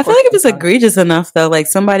jail, like, I feel like if it's egregious enough though, like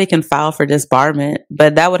somebody can file for disbarment,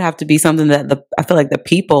 but that would have to be something that I feel like the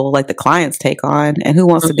people, like the clients, take on, and who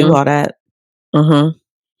wants to do all that?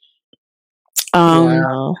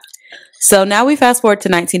 Wow. So now we fast forward to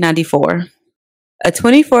 1994. A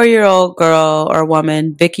 24-year-old girl or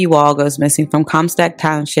woman, Vicky Wall, goes missing from Comstock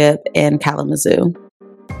Township in Kalamazoo.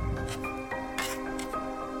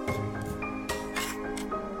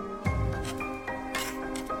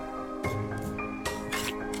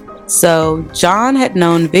 So John had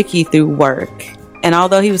known Vicky through work, and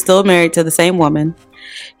although he was still married to the same woman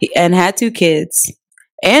and had 2 kids,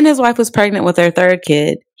 and his wife was pregnant with their 3rd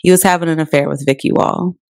kid, he was having an affair with Vicky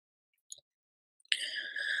Wall.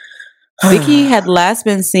 Vicky had last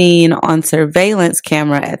been seen on surveillance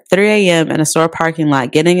camera at 3 a.m. in a store parking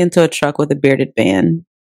lot getting into a truck with a bearded man.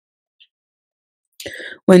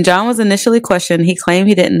 When John was initially questioned, he claimed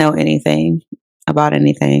he didn't know anything about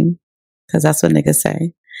anything, because that's what niggas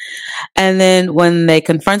say. And then when they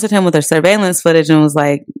confronted him with their surveillance footage and was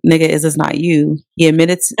like, nigga, is this not you? He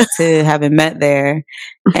admitted to having met there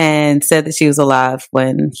and said that she was alive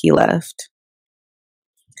when he left.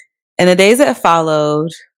 In the days that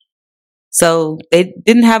followed, so they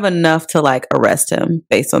didn't have enough to like arrest him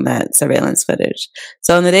based on that surveillance footage.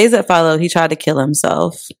 So in the days that followed, he tried to kill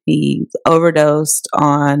himself. He overdosed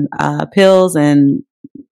on pills and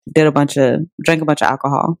drank a bunch of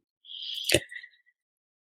alcohol.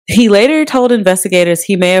 He later told investigators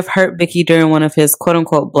he may have hurt Vicky during one of his quote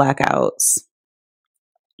unquote blackouts.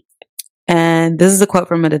 And this is a quote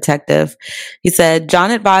from a detective. He said, John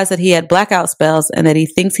advised that he had blackout spells and that he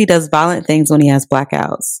thinks he does violent things when he has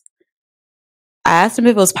blackouts. I asked him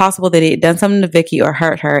if it was possible that he had done something to Vicky or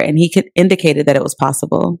hurt her, and he indicated that it was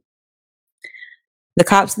possible. The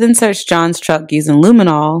cops then searched John's truck using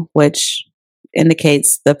luminol, which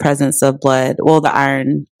indicates the presence of blood, well, the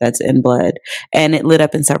iron that's in blood, and it lit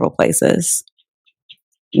up in several places.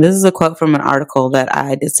 This is a quote from an article that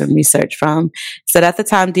I did some research from. It said, at the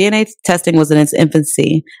time, DNA testing was in its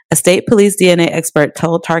infancy. A state police DNA expert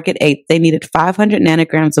told Target 8 they needed 500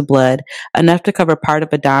 nanograms of blood, enough to cover part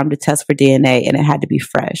of a dime to test for DNA, and it had to be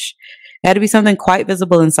fresh. It had to be something quite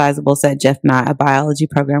visible and sizable, said Jeff Nye, a biology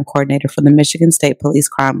program coordinator for the Michigan State Police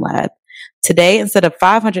Crime Lab. Today, instead of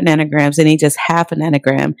 500 nanograms, they need just half a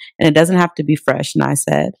nanogram, and it doesn't have to be fresh, Nye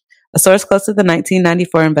said. A source close to the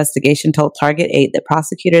 1994 investigation told Target 8 that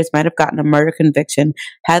prosecutors might have gotten a murder conviction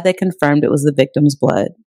had they confirmed it was the victim's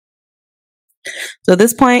blood. So at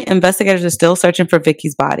this point, investigators are still searching for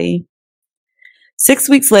Vicky's body. 6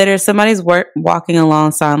 weeks later, somebody's walking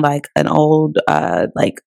alongside like an old,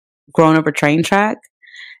 grown over train track,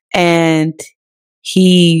 and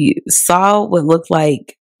he saw what looked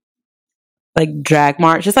like drag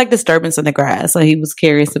marks, just like disturbance in the grass. So he was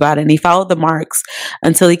curious about it, and he followed the marks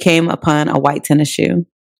until he came upon a white tennis shoe.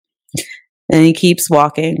 And he keeps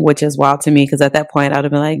walking, which is wild to me, because at that point I would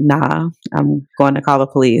have been like, nah, I'm going to call the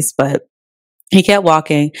police. But he kept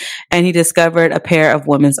walking, and he discovered a pair of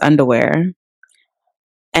women's underwear.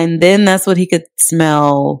 And then that's what he could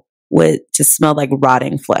smell, with just smelled like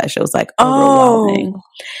rotting flesh. It was like overwhelming.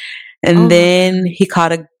 And then he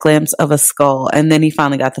caught a glimpse of a skull, and then he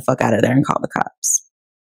finally got the fuck out of there and called the cops.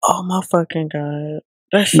 Oh my fucking God.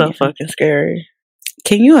 That's so fucking scary.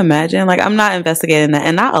 Can you imagine? Like, I'm not investigating that,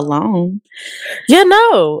 and not alone. Yeah,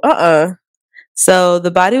 no. So the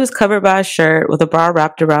body was covered by a shirt with a bra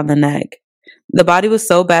wrapped around the neck. The body was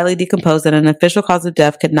so badly decomposed that an official cause of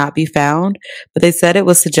death could not be found, but they said it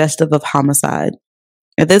was suggestive of homicide.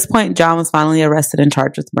 At this point, John was finally arrested and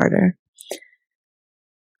charged with murder.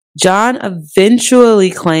 John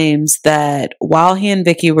eventually claims that while he and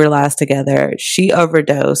Vicky were last together, she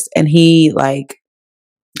overdosed and he like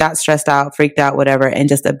got stressed out, freaked out, whatever, and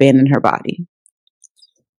just abandoned her body.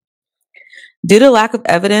 Due to lack of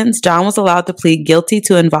evidence, John was allowed to plead guilty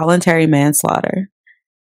to involuntary manslaughter.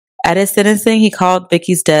 At his sentencing, he called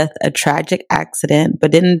Vicky's death a tragic accident,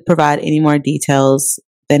 but didn't provide any more details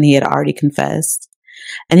than he had already confessed.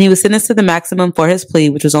 And he was sentenced to the maximum for his plea,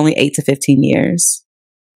 which was only 8 to 15 years.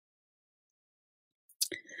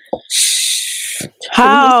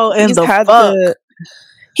 How in the fuck?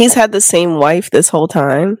 He's had the same wife this whole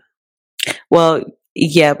time. Well,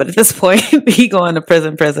 yeah, but at this point, he going to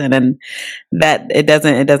prison, and that it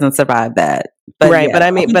doesn't survive that. But right, yeah, but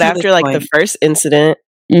I mean, but after like the first incident,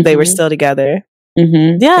 they were still together.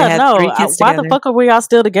 Mm-hmm. Yeah, no. Why the fuck are we all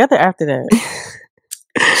still together after that?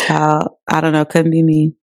 Child, I don't know. Couldn't be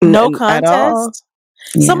me. No contest.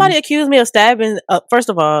 Yeah. Somebody accused me of stabbing. First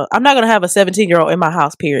of all, I'm not gonna have a 17-year-old in my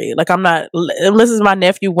house. Period. Like I'm not. Unless it's my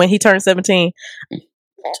nephew when he turned 17.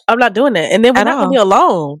 I'm not doing that. And then we're not gonna be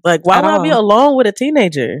alone. Like why would I be alone with a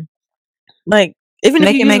teenager? Like even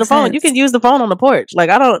if you use the phone, sense. You can use the phone on the porch. Like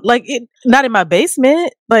I don't like it. Not in my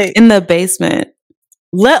basement. Like in the basement.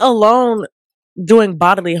 Let alone doing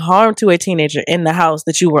bodily harm to a teenager in the house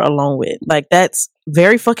that you were alone with. Like that's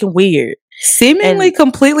very fucking weird. Seemingly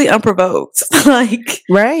completely unprovoked. Like,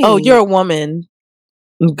 right. Oh, you're a woman.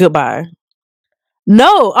 Goodbye.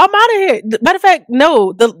 No, I'm out of here. Matter of fact,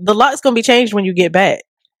 no, the lot's gonna be changed when you get back.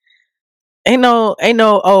 Ain't no,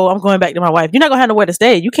 oh, I'm going back to my wife. You're not gonna have nowhere to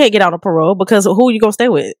stay. You can't get out on parole because who you gonna stay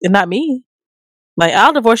with? And not me. Like,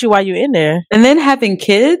 I'll divorce you while you're in there. And then having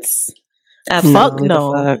kids? Fuck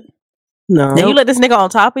no. Fuck. No. Then you let this nigga on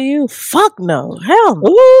top of you? Fuck no. Hell no.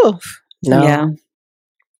 Ooh. No. Yeah.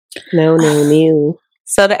 No.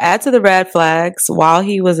 So to add to the red flags, while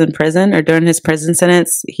he was in prison or during his prison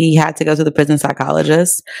sentence, he had to go to the prison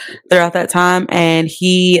psychologist throughout that time. And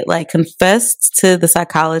he like confessed to the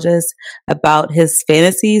psychologist about his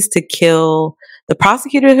fantasies to kill the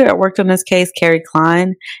prosecutor who had worked on this case, Carrie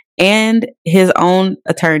Klein, and his own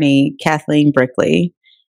attorney, Kathleen Brickley.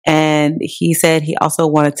 And he said he also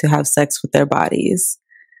wanted to have sex with their bodies.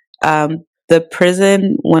 The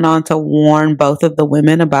prison went on to warn both of the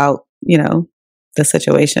women about, the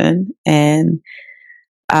situation. And,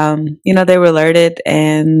 they were alerted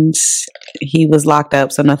and he was locked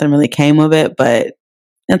up. So nothing really came of it, but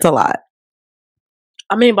it's a lot.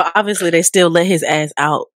 I mean, but obviously they still let his ass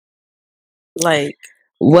out. Like,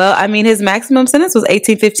 well, I mean, his maximum sentence was 8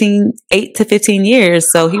 to 15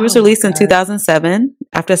 years. So he was released in 2007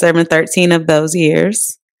 after serving 13 of those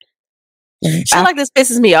years. Shit like this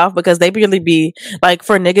pisses me off because they really be like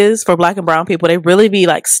for niggas, for black and brown people, they really be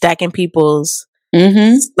like stacking people's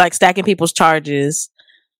charges.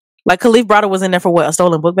 Like Khalif Browder was in there for what? A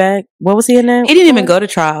stolen book bag? What was he in there? He didn't even go to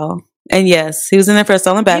trial. And yes, he was in there for a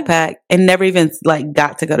stolen backpack and never even like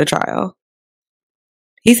got to go to trial.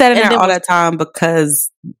 He sat in there all that time because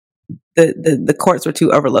the courts were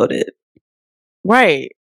too overloaded.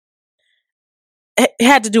 Right. It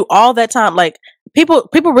had to do all that time. Like people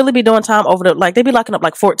really be doing time over they be locking up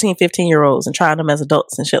like 14, 15-year-olds and trying them as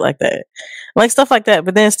adults and shit like that. Like stuff like that.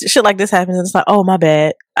 But then shit like this happens and it's like, oh, my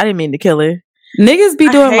bad. I didn't mean to kill her. Niggas be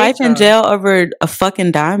doing life in jail over a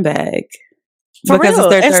fucking dime bag. For because real.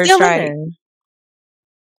 it's their third strike.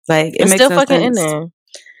 Like it makes still no fucking sense. in there.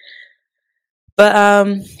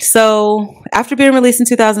 But so after being released in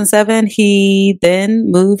 2007, he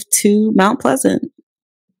then moved to Mount Pleasant.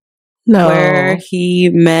 Where he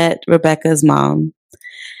met Rebecca's mom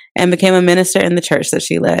and became a minister in the church that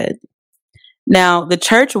she led. Now, the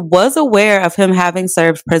church was aware of him having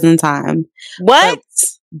served prison time. What?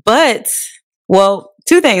 But well,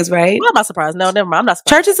 two things, right? Well, I'm not surprised. No, never mind. I'm not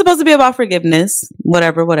surprised. Church is supposed to be about forgiveness,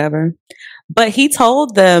 whatever. But he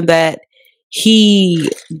told them that he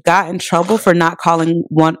got in trouble for not calling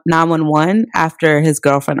 911 after his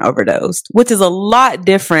girlfriend overdosed, which is a lot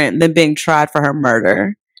different than being tried for her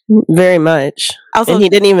murder. Very much. Also, and he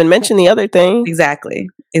didn't even mention the other thing. Exactly.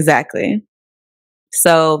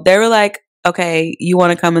 So they were like, okay, you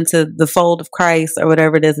want to come into the fold of Christ or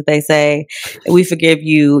whatever it is that they say, we forgive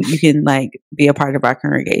you. You can like be a part of our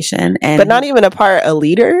congregation. But not even a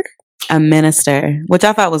leader? A minister, which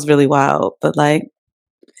I thought was really wild. But like,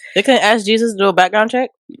 they couldn't ask Jesus to do a background check?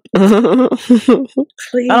 I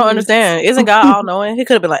don't understand. Isn't God all knowing? He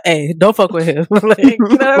could have been like, hey, don't fuck with him. Like, you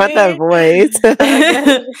know what that voice.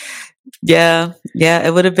 Yeah,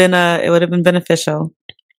 it would have been beneficial.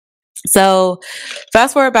 So,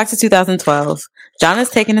 fast forward back to 2012. John is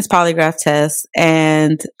taking his polygraph test,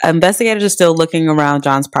 and investigators are still looking around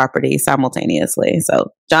John's property simultaneously.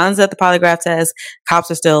 So, John's at the polygraph test.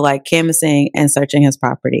 Cops are still like canvassing and searching his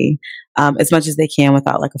property as much as they can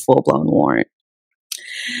without like a full blown warrant.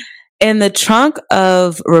 In the trunk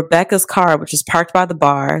of Rebecca's car, which is parked by the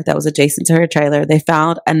bar that was adjacent to her trailer, they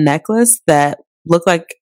found a necklace that looked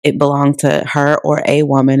like it belonged to her or a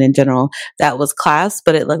woman in general that was clasped,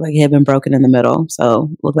 but it looked like it had been broken in the middle. So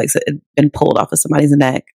it looked like it had been pulled off of somebody's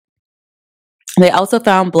neck. They also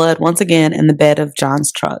found blood once again in the bed of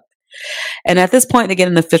John's truck. And at this point, they get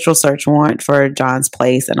an official search warrant for John's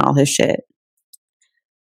place and all his shit.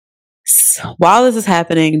 So while this is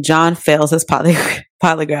happening, John fails his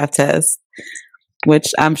polygraph test,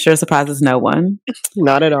 which I'm sure surprises no one.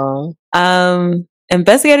 Not at all.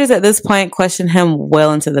 Investigators at this point question him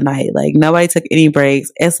well into the night. Like, nobody took any breaks.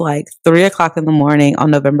 It's like 3:00 in the morning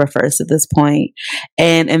on November 1st at this point.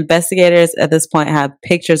 And investigators at this point have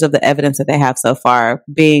pictures of the evidence that they have so far,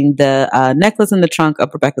 being the necklace in the trunk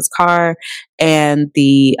of Rebecca's car and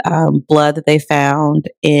the blood that they found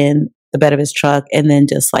in the bed of his truck, and then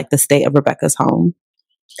just like the state of Rebecca's home.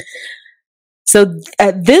 So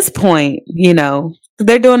at this point, you know,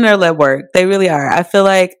 they're doing their lead work. They really are. I feel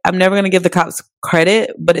like I'm never going to give the cops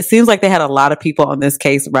credit, but it seems like they had a lot of people on this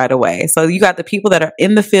case right away. So you got the people that are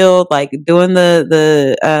in the field, like doing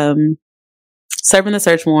the serving the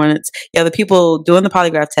search warrants. Yeah, the people doing the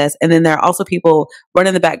polygraph test, and then there are also people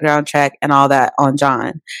running the background check and all that on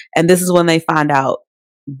John. And this is when they find out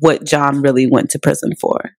what John really went to prison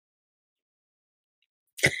for.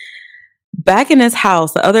 Back in his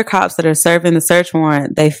house, the other cops that are serving the search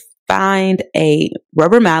warrant, they find a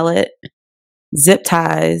rubber mallet, zip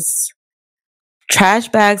ties, trash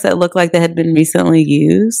bags that look like they had been recently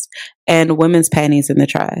used, and women's panties in the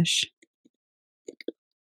trash.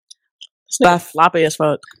 Floppy as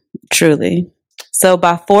fuck. Truly. So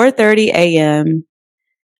by 4:30 a.m.,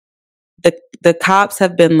 the cops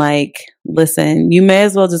have been like, listen, you may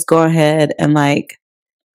as well just go ahead and like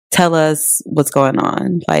tell us what's going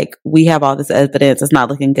on. Like, we have all this evidence. It's not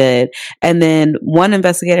looking good. And then one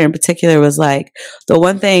investigator in particular was like, the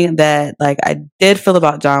one thing that like I did feel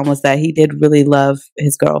about John was that he did really love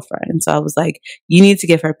his girlfriend. So I was like, you need to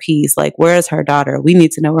give her peace. Like, where is her daughter? We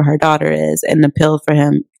need to know where her daughter is, and appeal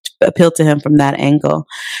to him from that angle.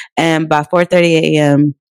 And by 4:30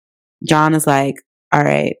 a.m., John is like, all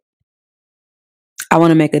right, I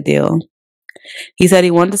want to make a deal. He said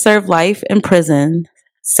he wanted to serve life in prison,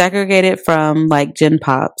 segregated from like Gen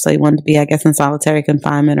Pop. So he wanted to be, I guess, in solitary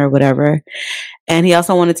confinement or whatever. And he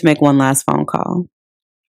also wanted to make one last phone call.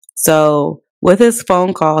 So with his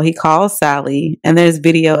phone call, he calls Sally, and there's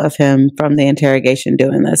video of him from the interrogation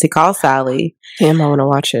doing this. He calls Sally. Damn, I want to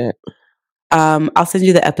watch it. I'll send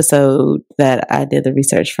you the episode that I did the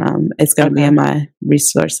research from. It's going to be in my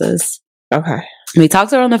resources. Okay. And he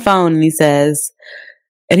talks to her on the phone, and he says,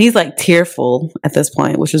 and he's like tearful at this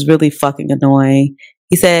point, which is really fucking annoying.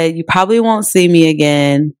 He said, you probably won't see me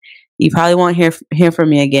again. You probably won't hear from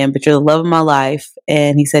me again, but you're the love of my life.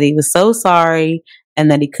 And he said he was so sorry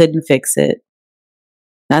and that he couldn't fix it.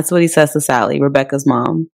 That's what he says to Sally, Rebecca's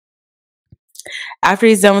mom. After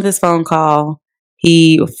he's done with his phone call,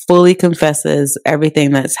 he fully confesses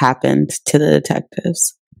everything that's happened to the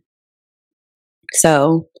detectives.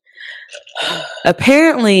 So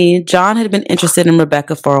apparently, John had been interested in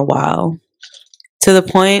Rebecca for a while, to the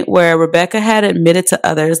point where Rebecca had admitted to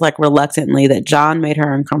others, like reluctantly, that John made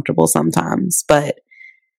her uncomfortable sometimes. But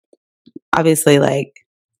obviously, like,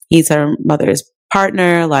 he's her mother's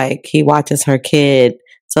partner, like, he watches her kid.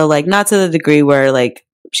 So, like, not to the degree where, like,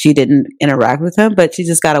 she didn't interact with him, but she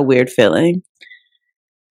just got a weird feeling.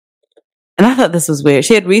 And I thought this was weird.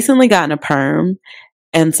 She had recently gotten a perm,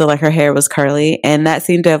 and so like her hair was curly, and that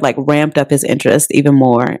seemed to have like ramped up his interest even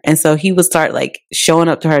more. And so he would start like showing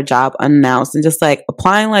up to her job unannounced and just like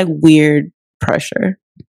applying like weird pressure.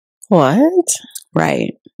 What?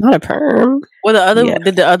 Right. Not a perm. Well,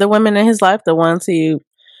 did the other women in his life, the ones he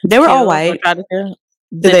they were all white. Did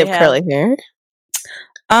they have curly hair?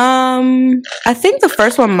 I think the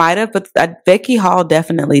first one might have, but Becky Hall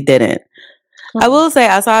definitely didn't. I will say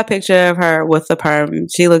I saw a picture of her with the perm.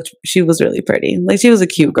 She was really pretty. Like, she was a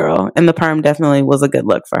cute girl, and the perm definitely was a good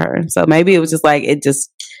look for her. So maybe it was just like, it just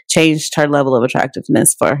changed her level of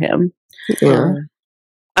attractiveness for him. Yeah.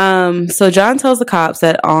 So John tells the cops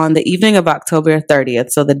that on the evening of October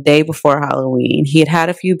 30th, so the day before Halloween, he had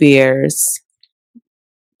a few beers,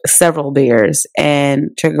 several beers,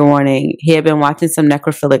 and trigger warning, he had been watching some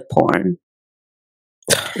necrophilic porn.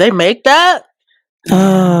 They make that?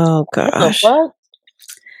 Oh gosh.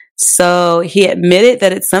 So he admitted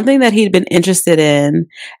that it's something that he'd been interested in.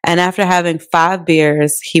 And after having 5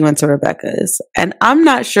 beers, he went to Rebecca's. And I'm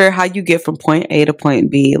not sure how you get from point A to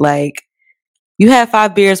point B. Like, you had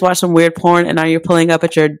 5 beers, watched some weird porn, and now you're pulling up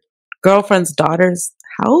at your girlfriend's daughter's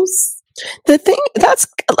house? The thing, that's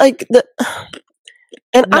like the...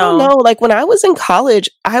 And I don't know, like when I was in college,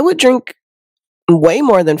 I would drink way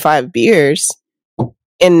more than 5 beers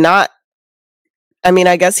and not, I mean,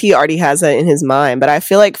 I guess he already has that in his mind, but I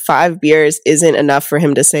feel like 5 beers isn't enough for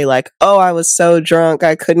him to say like, oh, I was so drunk,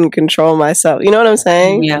 I couldn't control myself. You know what I'm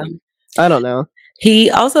saying? Yeah. I don't know. He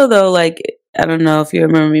also, though, like, I don't know if you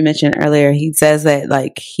remember me mentioning earlier, he says that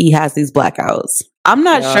like he has these blackouts. I'm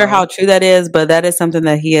not sure how true that is, but that is something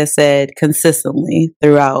that he has said consistently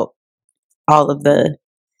throughout all of the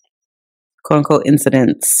quote unquote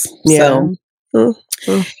incidents. Yeah. So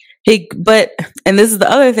and this is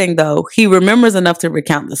the other thing though, he remembers enough to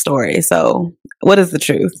recount the story. So what is the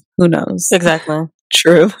truth? Who knows? Exactly.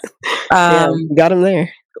 True. Got him there.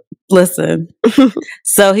 Listen.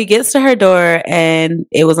 So he gets to her door and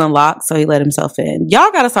it was unlocked, so he let himself in.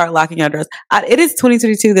 Y'all gotta start locking your doors. It is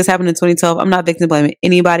 2022. This happened in 2012. I'm not victim blaming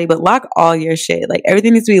anybody, but lock all your shit. Like,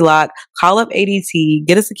 everything needs to be locked. Call up ADT,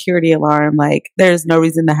 get a security alarm. Like, there's no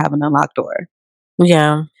reason to have an unlocked door.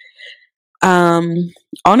 Yeah.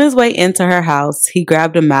 On his way into her house, he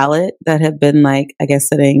grabbed a mallet that had been, like, I guess,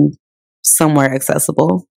 sitting somewhere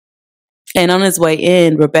accessible. And on his way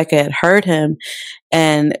in, Rebecca had heard him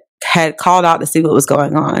and had called out to see what was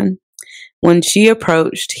going on. When she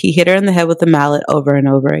approached, he hit her in the head with the mallet over and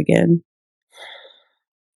over again.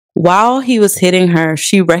 While he was hitting her,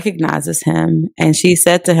 she recognizes him and she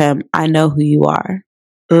said to him, "I know who you are."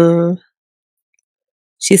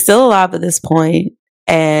 She's still alive at this point,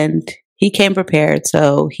 and he came prepared.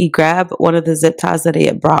 So he grabbed one of the zip ties that he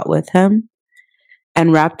had brought with him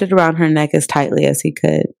and wrapped it around her neck as tightly as he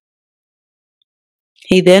could.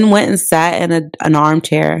 He then went and sat in an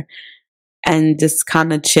armchair and just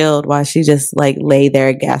kind of chilled while she just like lay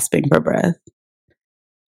there gasping for breath.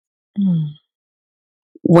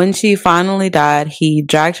 When she finally died, he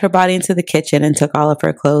dragged her body into the kitchen and took all of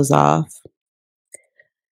her clothes off.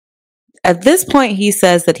 At this point, he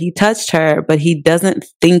says that he touched her, but he doesn't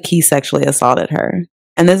think he sexually assaulted her.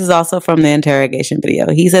 And this is also from the interrogation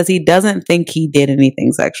video. He says he doesn't think he did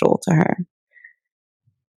anything sexual to her.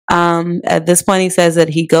 At this point, he says that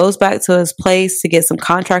he goes back to his place to get some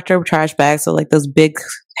contractor trash bags, so like those big,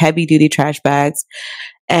 heavy-duty trash bags,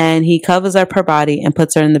 and he covers up her body and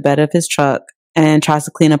puts her in the bed of his truck and tries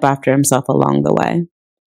to clean up after himself along the way.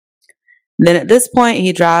 Then at this point,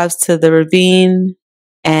 he drives to the ravine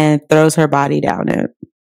and throws her body down it.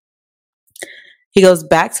 He goes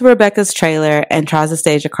back to Rebecca's trailer and tries to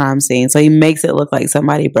stage a crime scene, so he makes it look like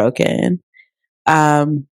somebody broke in.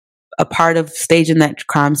 A part of staging that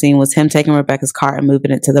crime scene was him taking Rebecca's car and moving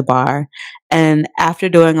it to the bar. And after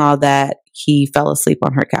doing all that, he fell asleep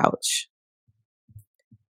on her couch.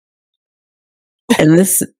 And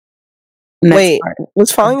this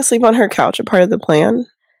was falling asleep on her couch a part of the plan?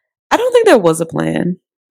 I don't think there was a plan.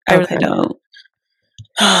 I really don't.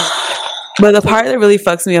 But the part that really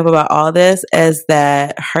fucks me up about all this is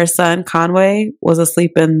that her son, Conway, was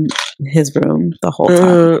asleep in his room the whole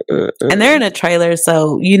time. And they're in a trailer,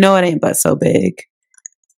 so you know it ain't but so big.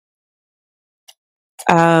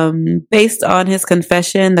 Based on his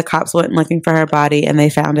confession, the cops went looking for her body and they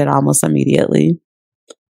found it almost immediately.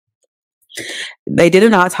 They did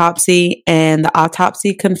an autopsy, and the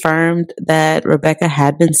autopsy confirmed that Rebecca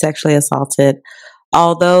had been sexually assaulted,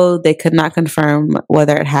 although they could not confirm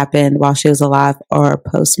whether it happened while she was alive or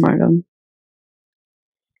post-mortem.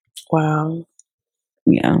 Wow.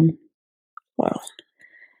 Yeah. Wow.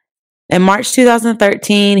 In March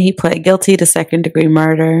 2013, he pled guilty to second-degree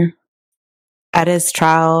murder. At his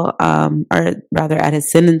trial, or rather at his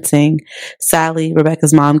sentencing, Sally,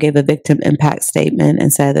 Rebecca's mom, gave a victim impact statement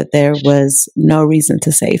and said that there was no reason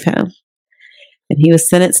to save him. And he was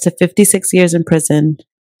sentenced to 56 years in prison,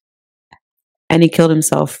 and he killed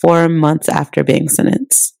himself 4 months after being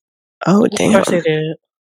sentenced. Oh, damn. Of course he did.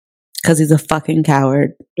 Because he's a fucking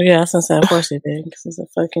coward. Yeah, I was gonna say, of course he did. Because he's a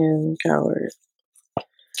fucking coward.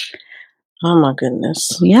 Oh my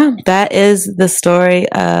goodness. Yeah, that is the story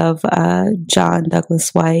of John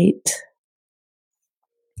Douglas White.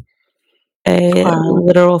 A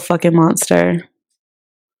literal fucking monster.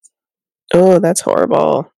 Oh, that's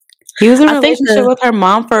horrible. He was in a relationship with her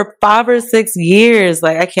mom for 5 or 6 years.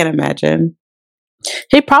 Like, I can't imagine.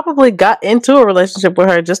 He probably got into a relationship with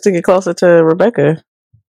her just to get closer to Rebecca.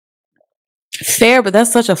 Fair, but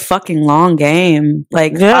that's such a fucking long game.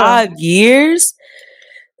 Like, 5 years?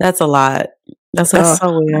 That's a lot. That's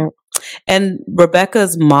so weird. And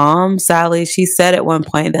Rebecca's mom, Sally, she said at one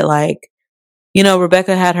point that, like, you know,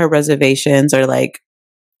 Rebecca had her reservations or, like,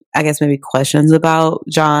 I guess maybe questions about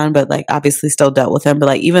John, but, like, obviously still dealt with him. But,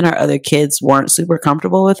 like, even her other kids weren't super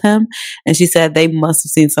comfortable with him. And she said they must have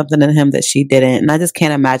seen something in him that she didn't. And I just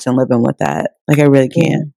can't imagine living with that. Like, I really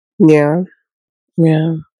can't. Yeah.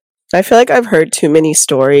 Yeah. I feel like I've heard too many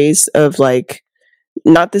stories of, like,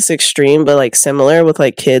 not this extreme, but, like, similar with,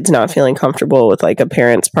 like, kids not feeling comfortable with, like, a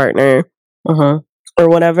parent's partner or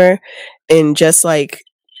whatever. And just, like,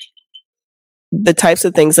 the types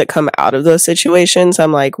of things that come out of those situations,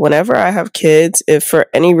 I'm like, whenever I have kids, if for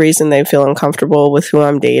any reason they feel uncomfortable with who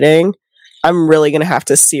I'm dating, I'm really going to have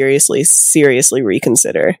to seriously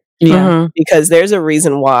reconsider. Yeah. Because there's a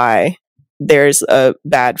reason why there's a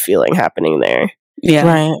bad feeling happening there. Yeah.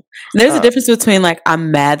 Right. There's a difference between, like,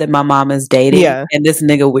 I'm mad that my mom is dating and this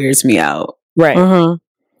nigga weirds me out. Right.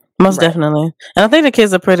 Most definitely. And I think the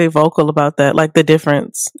kids are pretty vocal about that, like the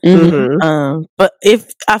difference. But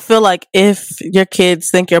if I feel like if your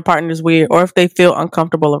kids think your partner's weird or if they feel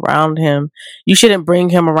uncomfortable around him, you shouldn't bring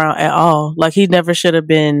him around at all. Like, he never should have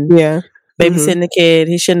been babysitting the kid.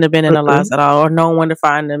 He shouldn't have been in the lives at all, or knowing when to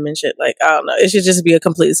find them and shit. Like, I don't know. It should just be a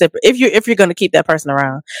completely separate. If you're going to keep that person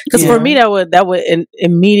around, because for me that would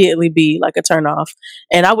immediately be like a turn off,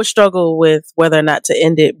 and I would struggle with whether or not to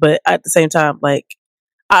end it. But at the same time, like,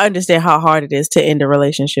 I understand how hard it is to end a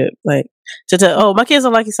relationship. Like, to tell, oh, my kids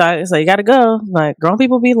don't like you, so it's like, you gotta go. Like, grown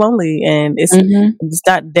people be lonely, and it's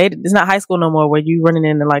not dated. It's not high school no more where you running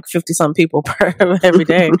into like 50-something people every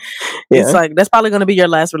day. It's like, that's probably going to be your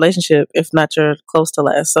last relationship, if not your close to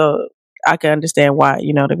last. So I can understand why,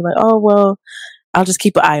 you know, they'd be like, oh, well, I'll just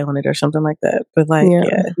keep an eye on it or something like that. But like,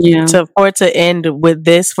 so for it to end with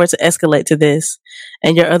this, for it to escalate to this,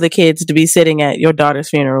 and your other kids to be sitting at your daughter's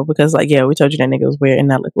funeral because, like, yeah, we told you that nigga was weird, and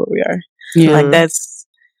now look where we are. Like, that's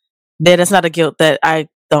not a guilt that I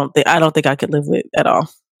don't think I could live with at all.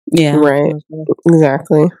 Yeah, right,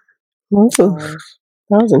 exactly. That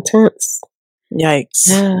was intense. Yikes.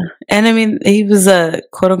 Yeah. And I mean, he was a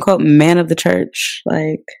quote unquote man of the church.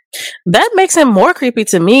 Like, that makes him more creepy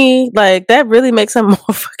to me. Like, that really makes him more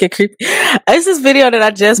fucking creepy. It's this video that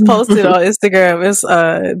I just posted on Instagram. It's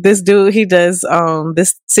this dude, he does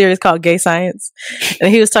this series called Gay Science. And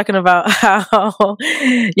he was talking about how,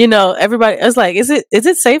 you know, everybody, I was like, is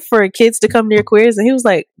it safe for kids to come near queers? And he was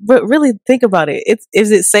like, but really think about it.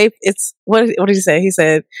 Is it safe? It's what did he say? He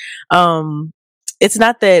said, it's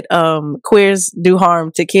not that queers do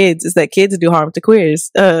harm to kids, it's that kids do harm to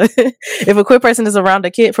queers. If a queer person is around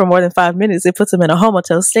a kid for more than 5 minutes, it puts them in a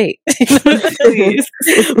comatose state.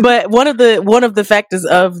 But one of the factors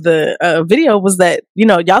of the video was that, you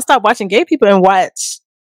know, y'all stop watching gay people and watch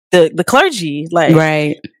the clergy. Like,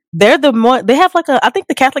 right. They're the more, they have like I think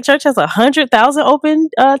the Catholic Church has 100,000 open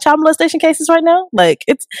child molestation cases right now. Like,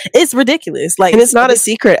 it's ridiculous. Like, and it's not a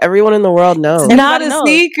secret. Everyone in the world knows. It's not a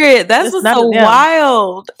secret. That's what's so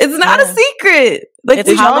wild. It's not a secret. Like,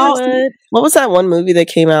 it's Hollywood. What was that one movie that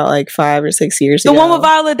came out like 5 or 6 years ago? The one with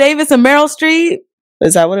Viola Davis and Meryl Streep.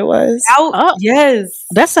 Is that what it was? Yes.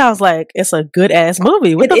 That sounds like it's a good ass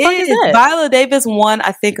movie. What the fuck is that? Viola Davis won,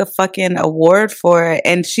 I think, a fucking award for it,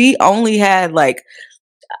 and she only had like,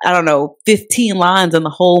 I don't know, 15 lines in the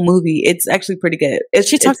whole movie. It's actually pretty good.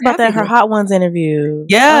 She talks about that in her Hot Ones interview.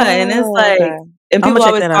 Yeah, and it's like, and people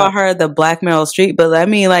always call her the Black Meryl Streep, but I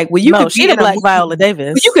mean, like, when you can be the Black Viola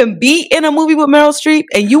Davis, you can be in a movie with Meryl Streep,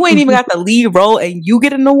 and you ain't even got the lead role, and you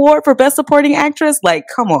get an award for Best Supporting Actress. Like,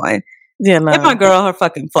 come on, give my girl her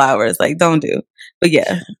fucking flowers. Like, don't do. But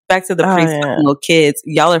yeah, back to the little kids.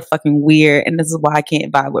 Y'all are fucking weird, and this is why I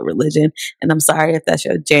can't vibe with religion. And I'm sorry if that's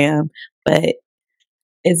your jam, but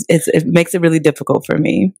it makes it really difficult for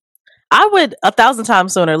me. I would 1,000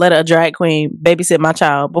 times sooner let a drag queen babysit my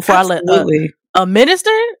child before I let a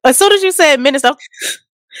minister. As soon as you said minister, I'm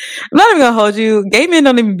not even gonna hold you. Gay men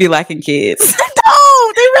don't even be liking kids. They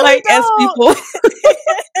really like don't. As people.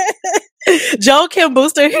 Joel Kim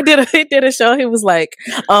Booster, he did a show. He was like,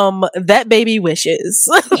 that baby wishes.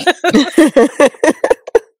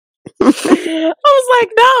 I was like,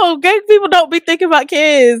 no, gay people don't be thinking about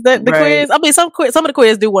kids. The queers, I mean, some of the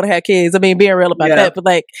queers do want to have kids. I mean, being real about that, but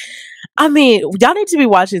like, I mean, y'all need to be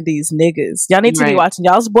watching these niggas. Y'all need to be watching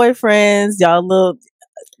y'all's boyfriends, y'all little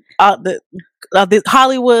this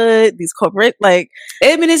Hollywood, these corporate, like,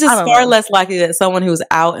 I mean, it's just far less likely that someone who's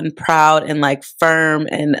out and proud and like firm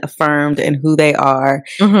and affirmed in who they are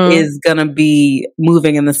is gonna be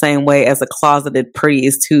moving in the same way as a closeted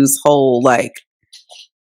priest whose whole, like,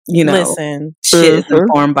 you know, shit is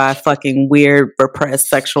informed by fucking weird repressed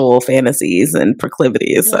sexual fantasies and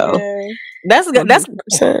proclivities. So that's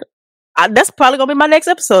That's probably gonna be my next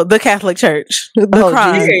episode. The Catholic Church, the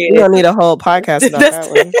crime. You don't need a whole podcast about that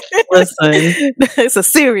one. Listen, it's a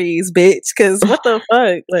series, bitch. Because what the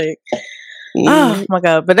fuck, like. Oh my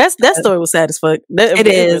god! But that story was sad as fuck. It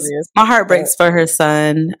is. Really is. My heart breaks for her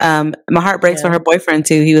son. My heart breaks for her boyfriend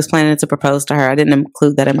too. He was planning to propose to her. I didn't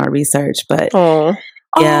include that in my research, but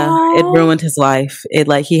it ruined his life.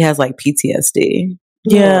 He has like PTSD.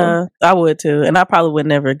 Yeah, I would too, and I probably would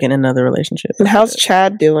never get another relationship. And how's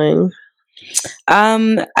Chad doing?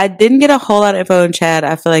 I didn't get a whole lot of info on Chad.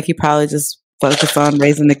 I feel like he probably just focused on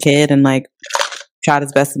raising the kid and like tried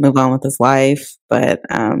his best to move on with his life. But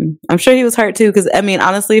I'm sure he was hurt too, because I mean,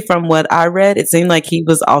 honestly, from what I read, it seemed like he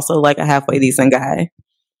was also like a halfway decent guy,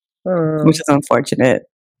 which is unfortunate.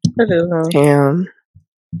 It is. Damn.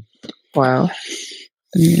 Wow.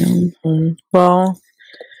 Yeah. Well,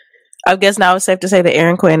 I guess now it's safe to say that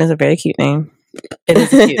Aaron Quinn is a very cute name. It is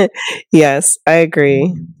cute. Yes, I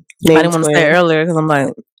agree. I didn't want to say it earlier because I'm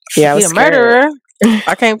like, yeah, he's a murderer.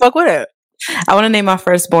 I can't fuck with it. I want to name my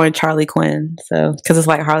firstborn Charlie Quinn, so because it's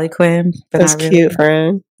like Harley Quinn. But that's really cute,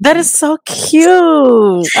 friend. That is so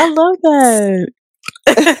cute. I love that.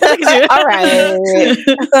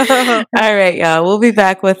 All right, y'all. We'll be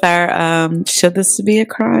back with our "Should This Be a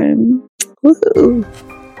Crime?" Woohoo.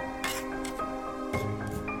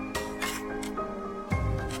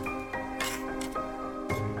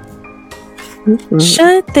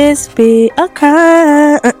 Should this be a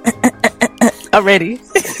crime? I'm ready.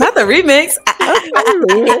 Not the remix.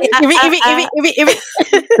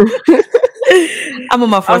 I'm on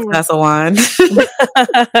my fourth glass of wine.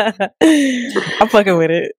 I'm fucking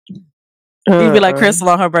with it. You'd be like Crystal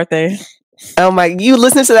on her birthday. Oh my! You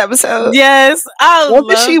listened to the episode? Yes,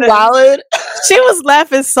 Wasn't she wild? She was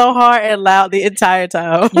laughing so hard and loud the entire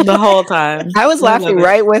time, the whole time. I was laughing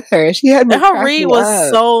right with her. She had her read was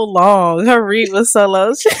so long. Her read was so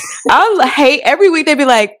long. I hate every week they'd be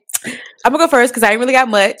like, "I'm gonna go first because I ain't really got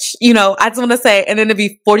much." You know, I just want to say, and then it'd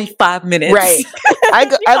be 45 minutes. Right.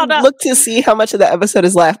 I look to see how much of the episode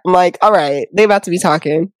is left. I'm like, all right, they about to be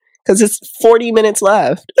talking. Because it's 40 minutes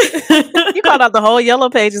left. You called out the whole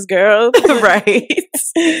Yellow Pages, girl. Right.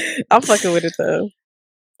 I'm fucking with it, though.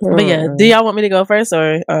 But yeah, do y'all want me to go first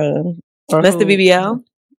or That's the BBL?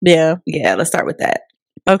 Yeah. Yeah, let's start with that.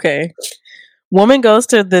 Okay. Woman goes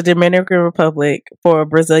to the Dominican Republic for a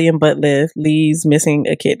Brazilian butt lift, leaves missing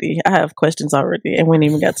a kidney. I have questions already, and we ain't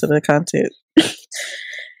even got to the content.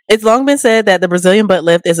 It's long been said that the Brazilian butt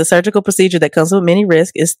lift is a surgical procedure that comes with many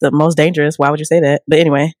risks. It's the most dangerous. Why would you say that? But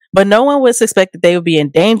anyway, no one would suspect that they would be in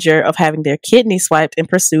danger of having their kidney swiped in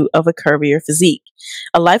pursuit of a curvier physique.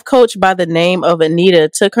 A life coach by the name of Anita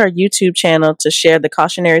took her YouTube channel to share the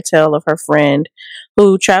cautionary tale of her friend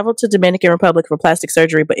who traveled to Dominican Republic for plastic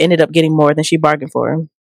surgery but ended up getting more than she bargained for.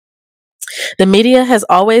 The media has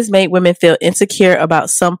always made women feel insecure about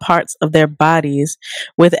some parts of their bodies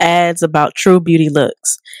with ads about true beauty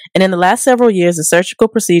looks. And in the last several years, the surgical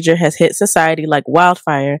procedure has hit society like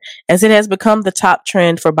wildfire as it has become the top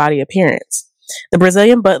trend for body appearance. The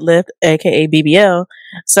Brazilian butt lift, aka BBL,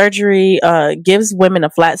 surgery gives women a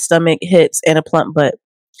flat stomach, hips, and a plump butt.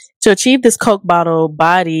 To achieve this Coke bottle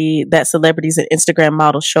body that celebrities and Instagram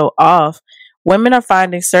models show off, women are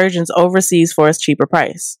finding surgeons overseas for a cheaper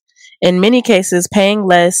price. In many cases, paying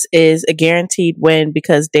less is a guaranteed win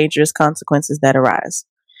because dangerous consequences that arise.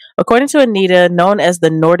 According to Anita, known as the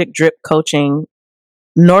Nordic Drip Coaching,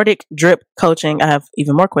 I have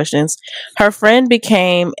even more questions. Her friend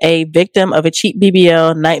became a victim of a cheap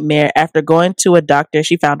BBL nightmare after going to a doctor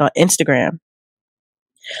she found on Instagram.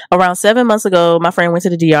 Around 7 months ago, my friend went to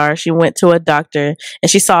the DR. She went to a doctor and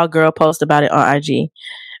she saw a girl post about it on IG.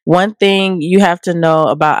 One thing you have to know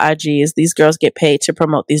about IG is these girls get paid to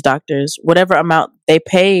promote these doctors. Whatever amount they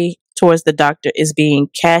pay towards the doctor is being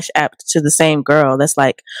cash apped to the same girl. That's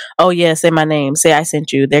like, oh yeah, say my name, say I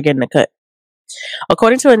sent you. They're getting a cut.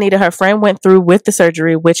 According to Anita, her friend went through with the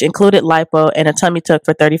surgery, which included lipo and a tummy tuck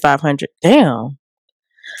for $3,500. Damn,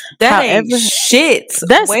 that ain't shit.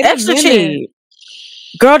 That's extra cheap,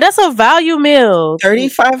 girl. That's a value meal.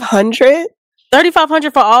 $3,500.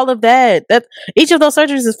 $3,500 for all of that. That each of those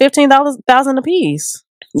surgeries is $15,000 a piece.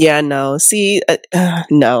 Yeah, no. See,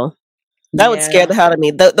 no, that would scare the hell out of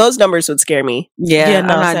me. Those numbers would scare me. Yeah,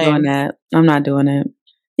 no, I'm not doing that. I'm not doing it.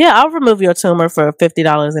 Yeah, I'll remove your tumor for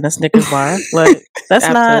 $50 in a Snickers bar. Like that's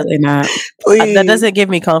absolutely not. Please. That doesn't give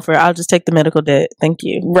me comfort. I'll just take the medical debt. Thank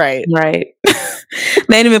you. Right.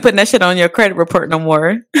 They ain't even putting that shit on your credit report no more.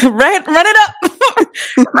 Run it up.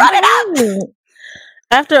 Run it up.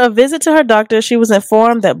 After a visit to her doctor, she was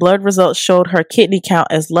informed that blood results showed her kidney count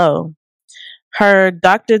as low. Her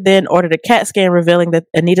doctor then ordered a CAT scan revealing that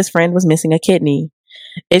Anita's friend was missing a kidney.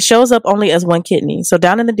 It shows up only as one kidney. So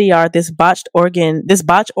down in the DR, this botched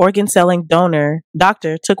organ selling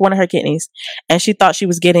doctor took one of her kidneys, and she thought she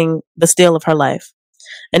was getting the steal of her life.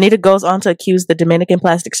 Anita goes on to accuse the Dominican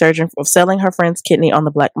plastic surgeon of selling her friend's kidney on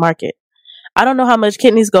the black market. I don't know how much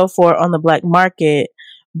kidneys go for on the black market,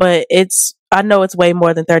 but I know it's way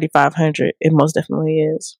more than $3,500. It most definitely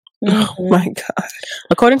is. Oh my God.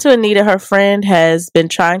 According to Anita, her friend has been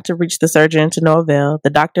trying to reach the surgeon to no avail.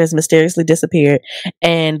 The doctor has mysteriously disappeared,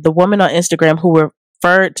 and the woman on Instagram who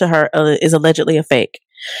referred to her is allegedly a fake.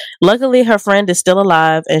 Luckily, her friend is still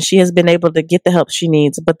alive, and she has been able to get the help she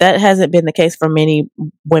needs, but that hasn't been the case for many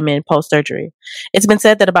women post-surgery. It's been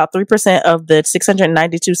said that about 3% of the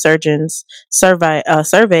 692 surgeons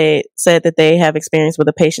surveyed said that they have experience with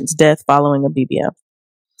a patient's death following a BBL.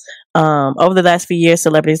 Over the last few years,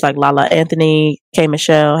 celebrities like Lala Anthony, K.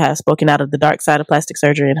 Michelle have spoken out of the dark side of plastic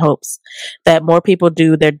surgery in hopes that more people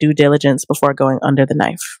do their due diligence before going under the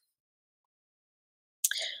knife.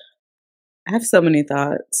 I have so many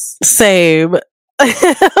thoughts. Same.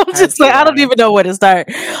 I'm just like, I don't even know where to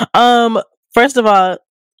start. First of all,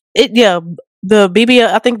 the BBL,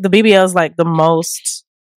 I think the BBL is like the most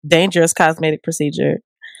dangerous cosmetic procedure.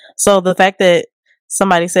 So the fact that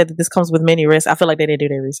somebody said that this comes with many risks, I feel like they didn't do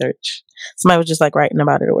their research. Somebody was just like writing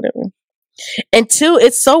about it or whatever. And two,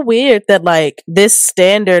 it's so weird that like this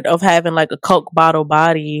standard of having like a Coke bottle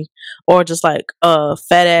body or just like a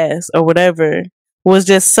fat ass or whatever was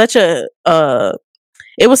just such a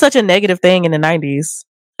it was such a negative thing in the 90s.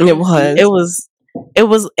 It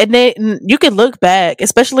was, and then you could look back,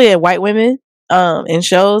 especially at white women in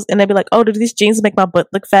shows, and they'd be like, oh, do these jeans make my butt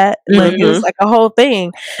look fat? Like it was like a whole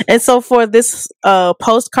thing. And so for this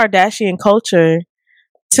post Kardashian culture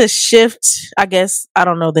to shift, I guess, I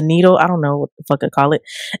don't know, the needle, I don't know what the fuck I call it,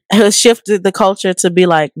 has shifted the culture to be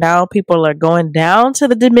like, now people are going down to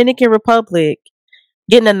the Dominican Republic,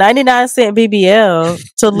 getting a 99-cent BBL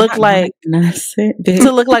to look like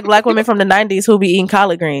black women from the 90s who be eating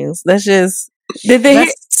collard greens. That's just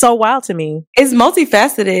that's so wild to me. It's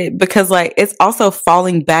multifaceted because like it's also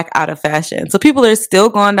falling back out of fashion. So people are still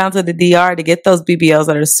going down to the DR to get those BBLs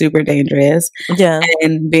that are super dangerous,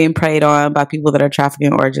 and being preyed on by people that are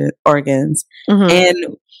trafficking organs.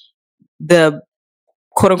 And the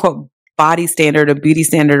quote unquote body standard or beauty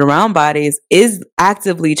standard around bodies is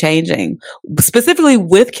actively changing, specifically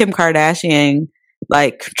with Kim Kardashian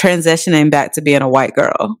like transitioning back to being a white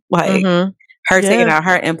girl, like her taking out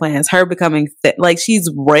her implants, her becoming like she's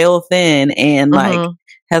rail thin and like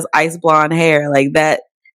has ice blonde hair, like that.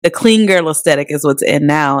 The clean girl aesthetic is what's in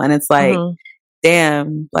now, and it's like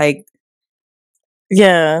damn, like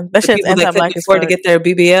that shit's anti-black as fuck. To get their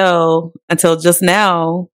BBL until just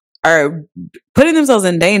now are putting themselves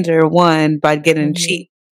in danger, one, by getting cheap.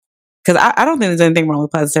 Because I don't think there's anything wrong with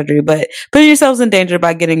plastic surgery, but putting yourselves in danger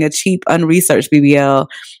by getting a cheap, unresearched BBL.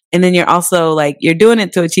 And then you're also like, you're doing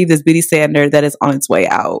it to achieve this beauty standard that is on its way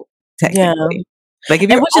out, technically. Like if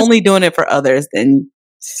you're only doing it for others, then...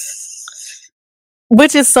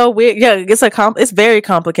 Which is so weird. Yeah, it's very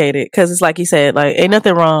complicated because it's like you said, like ain't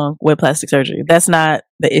nothing wrong with plastic surgery. That's not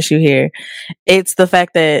the issue here. It's the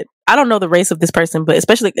fact that I don't know the race of this person, but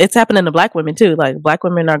especially it's happening to black women too. Like black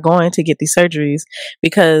women are going to get these surgeries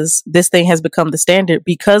because this thing has become the standard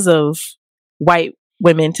because of white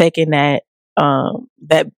women taking that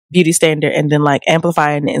beauty standard and then like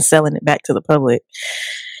amplifying it and selling it back to the public.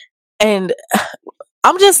 And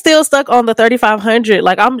I'm just still stuck on the 3,500.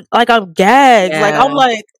 I'm gagged. Yeah. Like I'm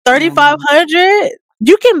like 3,500.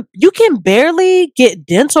 You can barely get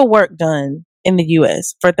dental work done in the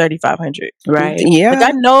US for 3,500. Right. Yeah. Like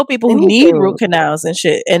I know people who need root canals and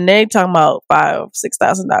shit, and they talking about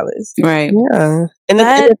 $5,000-$6,000. Right. Yeah. And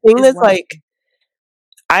the thing that's like,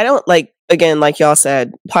 I don't like, again, like y'all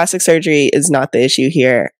said, plastic surgery is not the issue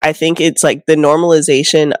here. I think it's like the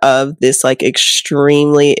normalization of this like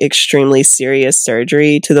extremely, extremely serious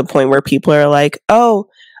surgery to the point where people are like, oh,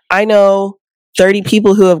 I know 30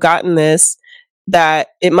 people who have gotten this, that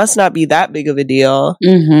it must not be that big of a deal.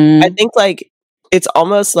 I think like it's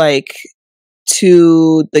almost like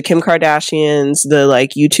to the Kim Kardashians, the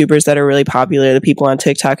like YouTubers that are really popular, the people on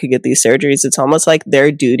TikTok who get these surgeries, it's almost like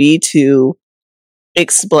their duty to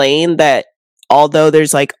explain that although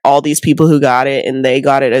there's like all these people who got it and they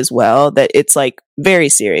got it as well, that it's like very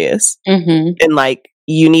serious. And like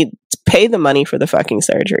you need to pay the money for the fucking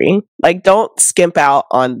surgery. Like don't skimp out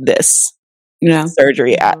on this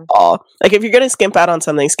surgery at all. Like if you're gonna skimp out on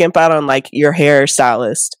something, skimp out on like your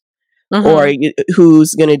hairstylist or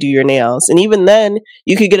who's gonna do your nails. And even then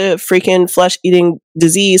you could get a freaking flesh eating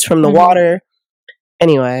disease from the water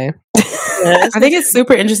anyway. I think it's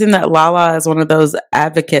super interesting that Lala is one of those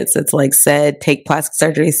advocates that's like said take plastic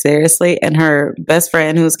surgery seriously, and her best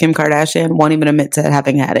friend, who's Kim Kardashian, won't even admit to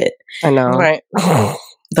having had it. I know. Right.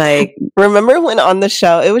 Like, remember when on the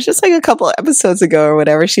show, it was just like a couple of episodes ago or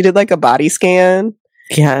whatever, she did like a body scan.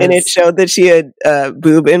 yes. And it showed that she had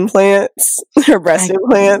boob implants, her breast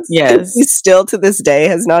implants. Yes. She still to this day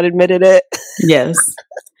has not admitted it. Yes.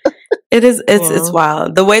 It is. It's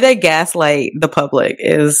wild. The way they gaslight the public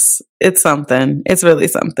it's something. It's really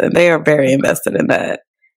something. They are very invested in that.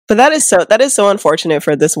 But that is so unfortunate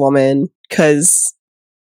for this woman, because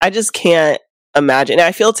I just can't imagine.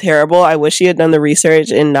 I feel terrible. I wish she had done the research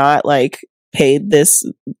and not like paid this,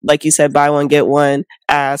 like you said, buy one get one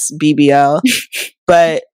ass BBL.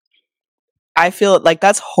 But I feel like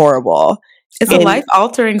that's horrible. It's a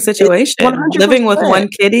life-altering situation. 100%. Living with one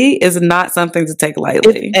kidney is not something to take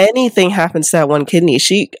lightly. If anything happens to that one kidney,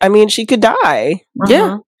 she could die.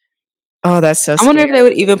 Yeah. Oh, that's so scary. I wonder if they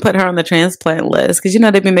would even put her on the transplant list, because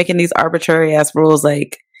they've been making these arbitrary-ass rules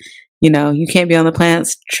like, you can't be on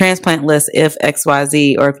the transplant list if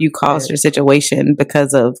XYZ, or if you caused your situation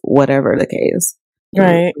because of whatever the case.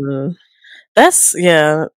 Right. Mm-hmm. That's,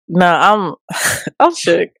 yeah. No, I'm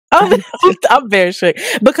shook. I'm very shook,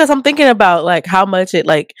 because I'm thinking about like how much it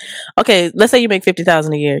like. Okay, let's say you make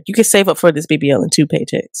 $50,000 a year. You could save up for this BBL in 2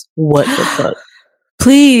 paychecks. What the fuck?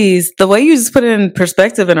 Please, the way you just put it in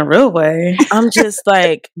perspective in a real way. I'm just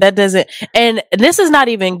like, that doesn't. And this is not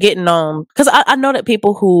even getting on, because I know that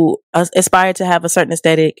people who aspire to have a certain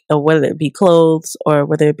aesthetic, or whether it be clothes or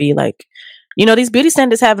whether it be like, these beauty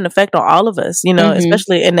standards have an effect on all of us, mm-hmm.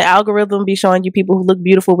 especially in the algorithm be showing you people who look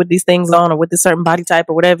beautiful with these things on, or with a certain body type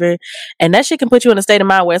or whatever. And that shit can put you in a state of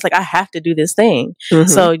mind where it's like, I have to do this thing. Mm-hmm.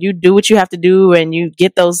 So you do what you have to do, and you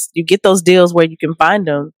get those deals where you can find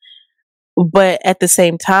them. But at the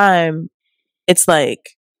same time, it's like,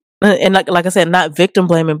 and like I said, not victim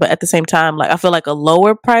blaming, but at the same time, like I feel like a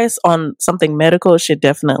lower price on something medical should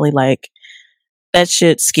definitely, like, that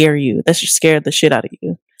should scare you. That should scare the shit out of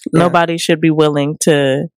you. Yeah. Nobody should be willing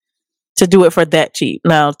to do it for that cheap.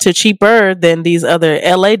 Now, to cheaper than these other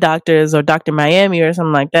LA doctors or Dr. Miami or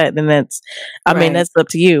something like that, then that's, I mean, that's up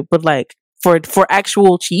to you. But like for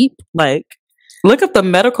actual cheap, like, look up the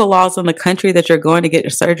medical laws in the country that you're going to get your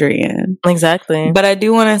surgery in. Exactly. But I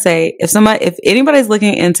do want to say, if anybody's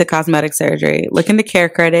looking into cosmetic surgery, look into Care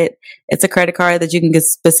Credit. It's a credit card that you can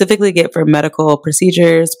specifically get for medical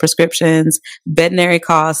procedures, prescriptions, veterinary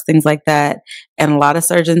costs, things like that. And a lot of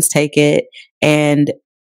surgeons take it. And,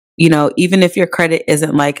 even if your credit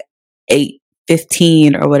isn't like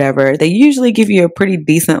 815 or whatever, they usually give you a pretty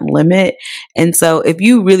decent limit. And so if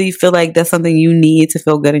you really feel like that's something you need to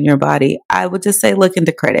feel good in your body, I would just say look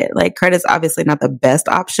into credit. Like, credit's obviously not the best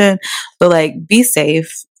option, but like, be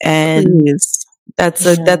safe, and that's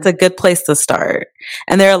a good place to start.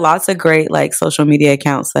 And there are lots of great like social media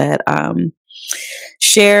accounts that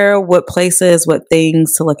share what places, what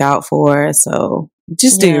things to look out for. So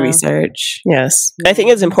just do your research. Yes. I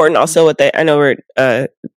think it's important also I know we're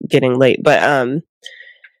getting late, but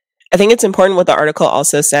I think it's important what the article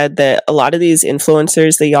also said, that a lot of these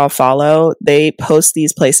influencers that y'all follow, they post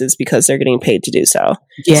these places because they're getting paid to do so.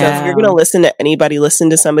 Yeah. So if you're going to listen to anybody, listen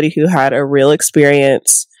to somebody who had a real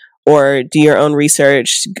experience, or do your own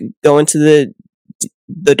research, go into the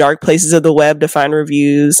dark places of the web to find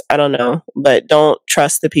reviews. I don't know, but don't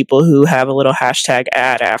trust the people who have a little hashtag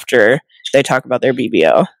ad after they talk about their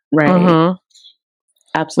BBL. Right. Mm-hmm.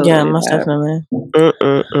 Absolutely. Yeah, most definitely.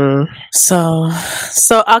 So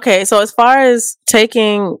okay. So as far as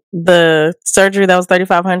taking the surgery that was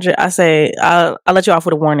 $3,500, I say I'll let you off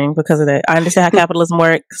with a warning because of that. I understand how capitalism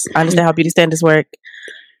works. I understand how beauty standards work.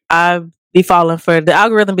 I be falling for the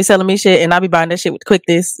algorithm, be selling me shit, and I be buying that shit with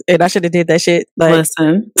quickness, and I should have did that shit. Like,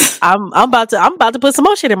 listen, I'm about to put some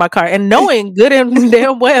more shit in my cart, and knowing good and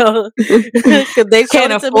damn well they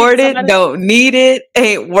can't afford it, don't need it,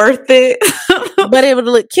 ain't worth it, but it would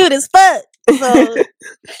look cute as fuck. So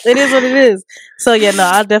it is what it is. So yeah, no,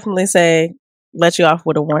 I'll definitely say let you off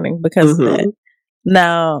with a warning because of that.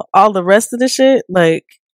 Now, all the rest of the shit, like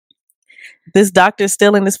this doctor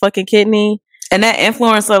stealing this fucking kidney. And that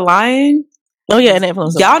influencer lying? Oh yeah, an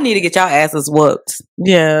influencer. Y'all need to get y'all asses whooped.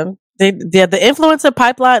 Yeah. The influencer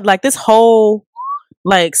pipeline, like this whole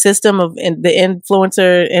like system of the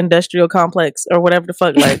influencer industrial complex or whatever the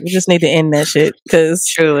fuck, like we just need to end that shit because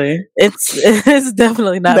truly it's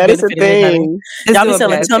definitely not that is a thing. Y'all be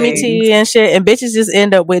selling tummy tea and shit, and bitches just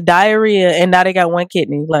end up with diarrhea, and now they got one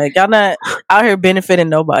kidney. Like, y'all not out here benefiting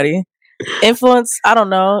nobody. Influence, I don't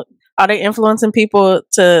know. Are they influencing people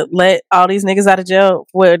to let all these niggas out of jail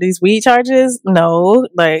for these weed charges? No.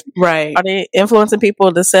 Like, Right. are they influencing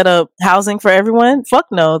people to set up housing for everyone? Fuck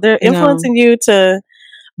no. They're influencing you to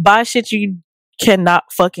buy shit you cannot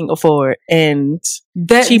fucking afford and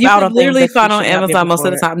that cheap you out can on literally things that find you on should not be Amazon able most to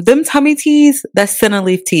of the afford. time. Them tummy teas, that's Senna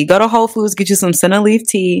leaf tea. Go to Whole Foods, get you some Senna leaf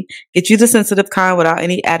tea, get you the sensitive kind without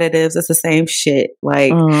any additives. It's the same shit.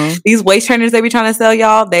 Like these waist trainers they be trying to sell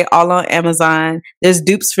y'all, they all on Amazon. There's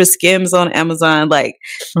dupes for Skims on Amazon. Like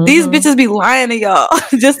these bitches be lying to y'all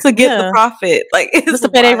just to get the profit. Like it's just to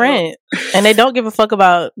pay their rent, and they don't give a fuck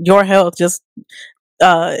about your health. Just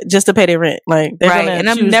to pay their rent. Like, they're right. gonna And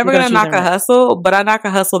I'm choose, never gonna knock their a rent. hustle, but I knock a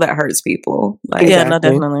hustle that hurts people. Like, Yeah, no,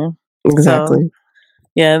 definitely. Exactly. So,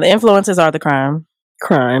 yeah, the influences are the crime.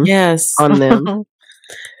 Yes. On them.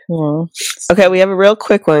 Yeah. Okay, we have a real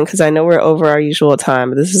quick one because I know we're over our usual time,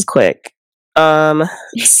 but this is quick.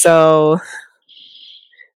 So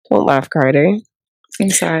don't laugh, Carter. I'm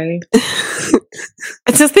sorry.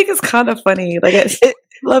 I just think it's kind of funny. Like, I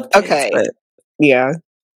love kids, okay. but Yeah.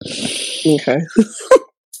 Okay.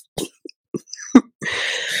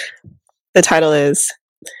 The title is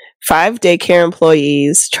 5 daycare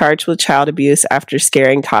employees charged with child abuse after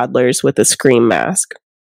scaring toddlers with a scream mask.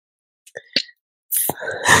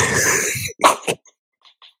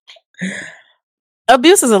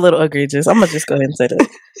 Abuse is a little egregious. I'm gonna just go ahead and say that.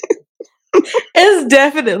 it's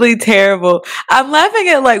definitely terrible. I'm laughing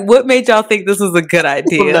at like what made y'all think this was a good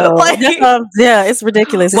idea. No. Like, yeah, it's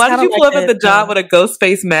ridiculous. Why did you pull up at the job with a ghost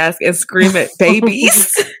face mask and scream at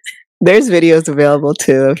babies? There's videos available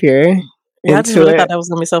too if you're yeah, I just really thought that was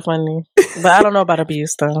gonna be so funny, but I don't know about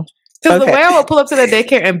abuse though. Because the way I would pull up to the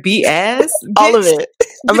daycare and beat ass, all of it.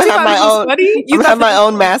 I'm gonna have my own. I'm gonna have my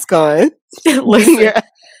own mask on. Listen.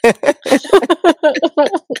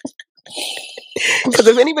 Because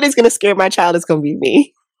if anybody's gonna scare my child, it's gonna be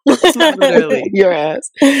me. Literally. Your ass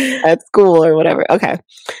at school or whatever. Okay.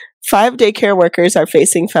 5 daycare workers are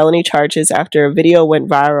facing felony charges after a video went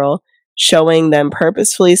viral showing them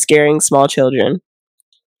purposefully scaring small children.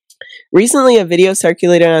 Recently, a video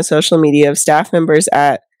circulated on social media of staff members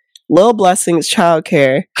at Lil Blessings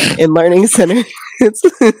Childcare and Learning Center. It's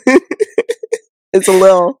a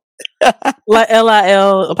Lil. Like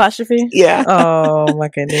LIL apostrophe? Yeah. Oh my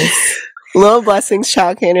goodness. Lil Blessings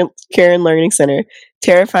Childcare and Learning Center,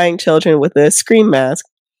 terrifying children with a scream mask.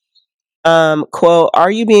 Quote,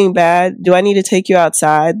 "Are you being bad? Do I need to take you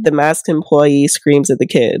outside?" The masked employee screams at the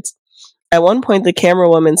kids. At one point, the camera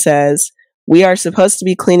woman says, "We are supposed to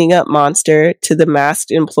be cleaning up, monster," to the masked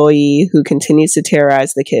employee who continues to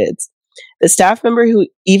terrorize the kids. The staff member who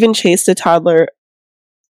even chased a toddler...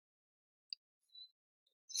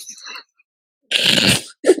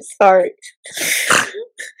 Sorry.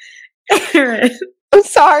 I'm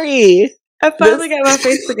sorry. I finally got my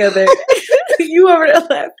face together. You over there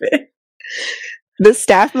laughing. The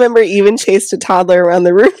staff member even chased a toddler around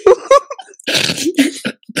the room.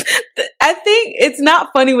 I think it's not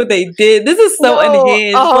funny what they did. This is so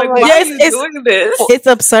unhinged. Oh, like, why are you doing this? It's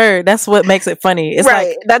absurd. That's what makes it funny. It's right.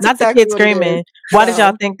 like, that's not exactly the kid screaming. Why did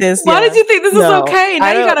y'all think this? Why did you think this was okay?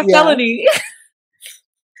 Now you got a felony.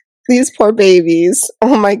 These poor babies.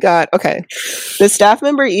 Oh my God. Okay. The staff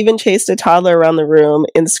member even chased a toddler around the room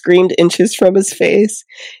and screamed inches from his face.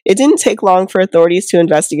 It didn't take long for authorities to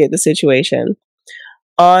investigate the situation.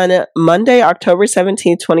 On Monday, October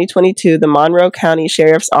 17, 2022, the Monroe County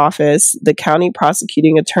Sheriff's Office, the county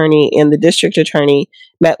prosecuting attorney, and the district attorney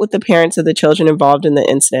met with the parents of the children involved in the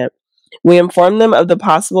incident. We informed them of the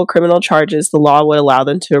possible criminal charges the law would allow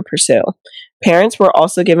them to pursue. Parents were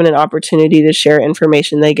also given an opportunity to share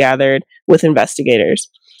information they gathered with investigators.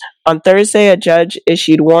 On Thursday, a judge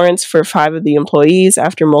issued warrants for 5 of the employees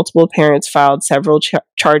after multiple parents filed several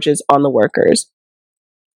charges on the workers.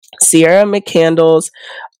 Sierra McCandles,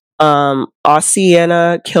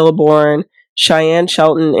 Oceana Kilborn, Cheyenne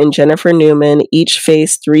Shelton, and Jennifer Newman each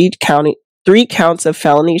faced 3 counts of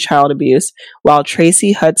felony child abuse, while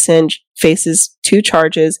Tracy Hudson faces 2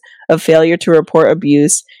 charges of failure to report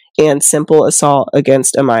abuse and simple assault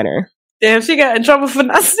against a minor. Damn, she got in trouble for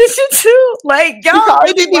not snitching too. Like, y'all she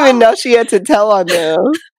probably didn't even know she had to tell on them.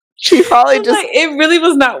 She probably just like, it really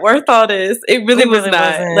was not worth all this. It really was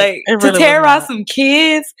not. Wasn't. Like, really to terrorize some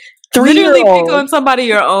kids, 3-year-old. literally pick on somebody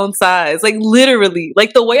your own size. Like, literally.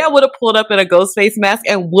 Like, the way I would have pulled up in a ghost face mask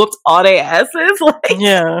and whooped all their asses. Like,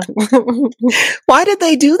 yeah. Why did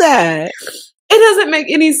they do that? It doesn't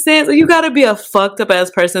make any sense. You gotta be a fucked up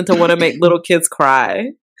ass person to want to make little kids cry.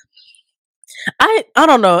 I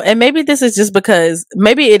don't know, and maybe this is just because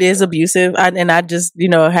maybe it is abusive, and I just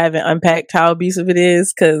haven't unpacked how abusive it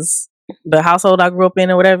is because the household I grew up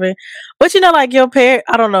in or whatever. But like your parent,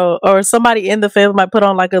 I don't know, or somebody in the family might put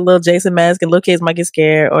on like a little Jason mask and little kids might get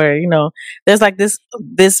scared, or there's like this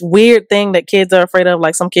weird thing that kids are afraid of.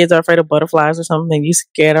 Like some kids are afraid of butterflies or something, and you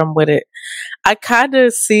scared them with it. I kind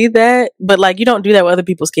of see that, but like you don't do that with other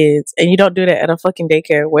people's kids, and you don't do that at a fucking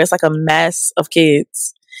daycare where it's like a mass of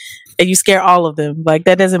kids. And you scare all of them. Like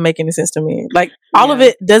that doesn't make any sense to me. Like all of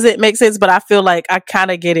it doesn't make sense, but I feel like I kind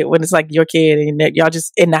of get it when it's like your kid and y'all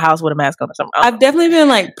just in the house with a mask on or something. I've definitely been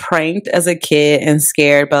like pranked as a kid and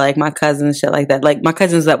scared by like my cousins and shit like that. Like my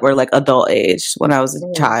cousins that were like adult age when I was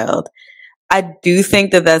a child. I do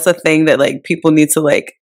think that that's a thing that like people need to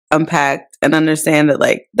like unpack and understand that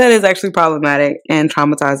like that is actually problematic and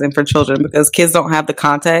traumatizing for children because kids don't have the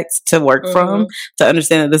context to work from to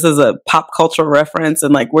understand that this is a pop culture reference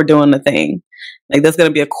and like we're doing a thing. Like that's going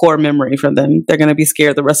to be a core memory for them. They're going to be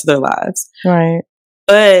scared the rest of their lives. Right.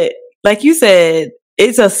 But like you said,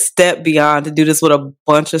 it's a step beyond to do this with a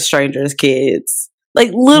bunch of strangers' kids.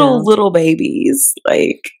 Like little babies.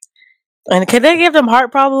 Like, and can they give them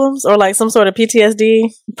heart problems or like some sort of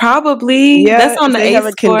PTSD? Probably. Yeah, that's on the ACE have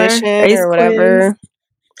a condition ACE or whatever. quiz.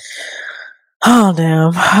 Oh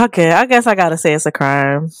damn. Okay, I guess I gotta say it's a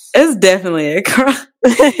crime. It's definitely a crime.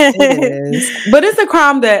 It is. But it's a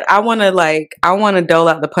crime that I wanna dole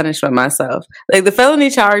out the punishment myself. Like the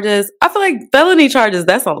felony charges, I feel like felony charges,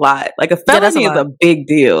 that's a lot. Like a felony is a big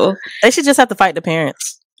deal. They should just have to fight the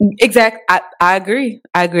parents. Exactly. I agree.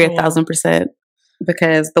 I agree 1,000%.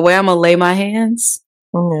 Because the way I'm gonna lay my hands.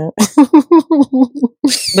 Yeah.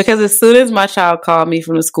 Because as soon as my child called me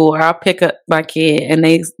from the school, or I'll pick up my kid and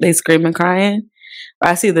they scream and crying, or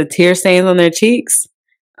I see the tear stains on their cheeks,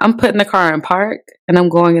 I'm putting the car in park and I'm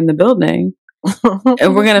going in the building.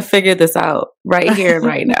 And we're gonna figure this out right here and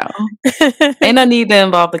right now. Ain't no need to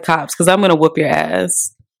involve the cops because I'm gonna whoop your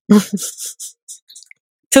ass.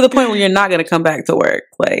 To the point where you're not gonna come back to work.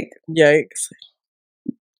 Like, yikes.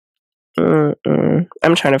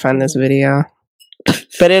 I'm trying to find this video,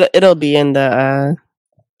 but it'll be in the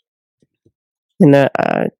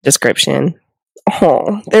description.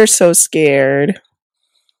 Oh, they're so scared.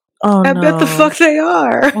 Oh, I bet the fuck they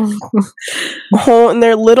are. Oh, and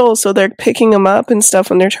they're little, so they're picking them up and stuff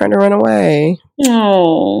when they're trying to run away.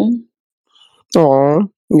 Oh,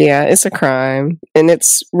 yeah, it's a crime and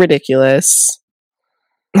it's ridiculous.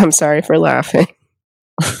 I'm sorry for laughing.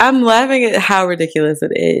 I'm laughing at how ridiculous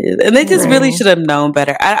it is. And they just really should have known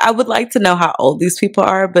better. I would like to know how old these people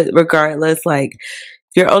are, but regardless, like,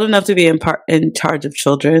 if you're old enough to be in charge of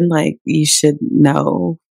children, like, you should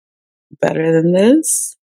know better than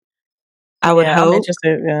this. I would hope.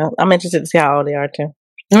 I'm interested to see how old they are, too.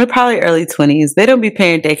 They're probably early 20s. They don't be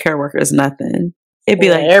paying daycare workers nothing. It'd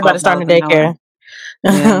be like everybody's starting daycare.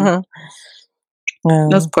 Yeah.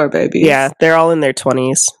 Those poor babies. Yeah, they're all in their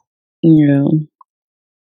 20s. Yeah.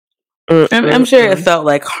 I'm sure it felt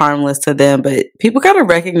like harmless to them, but people gotta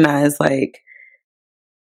recognize, like,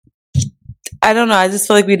 I don't know, I just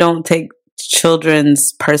feel like we don't take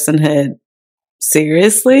children's personhood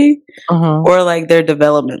seriously or like their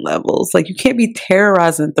development levels. Like, you can't be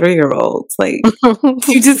terrorizing 3-year-olds. Like,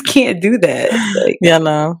 you just can't do that. Like, yeah,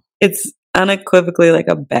 no, it's unequivocally like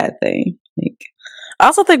a bad thing. Like, I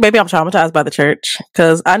also think maybe I'm traumatized by the church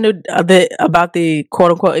because I knew about the quote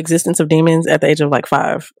unquote existence of demons at the age of like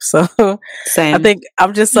 5. So same. I think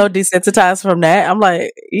I'm just so desensitized from that. I'm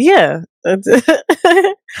like, yeah,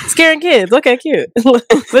 scaring kids. Okay, cute. But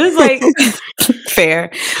it's like fair.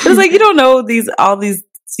 But it's like you don't know all these.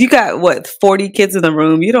 You got what 40 kids in the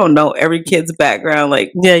room. You don't know every kid's background.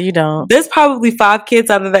 Like, yeah, you don't. There's probably 5 kids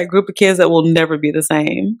out of that group of kids that will never be the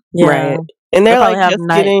same. Yeah. Right? And they're like just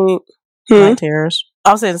getting night terrors.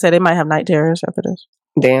 I was saying to say they might have night terrors after this.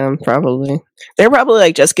 Damn, probably. They're probably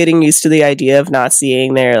like just getting used to the idea of not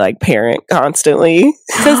seeing their like parent constantly.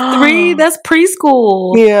 Because 3, that's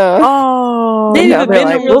preschool. Yeah. Oh, they haven't been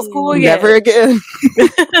to real school yet. Never again. They're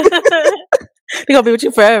gonna be with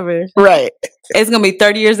you forever. Right. It's gonna be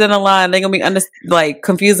 30 years in the line. They're gonna be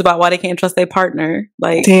confused about why they can't trust their partner.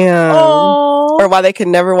 Like, damn. Or why they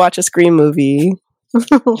can never watch a Scream movie.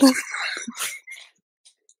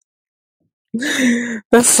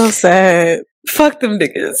 That's so sad. Fuck them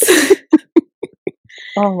niggas.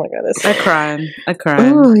 Oh my god, that's a crime. A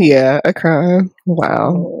crime. Oh yeah, a crime.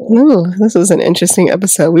 Wow. Ooh, this was an interesting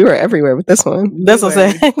episode. We were everywhere with this one. That's what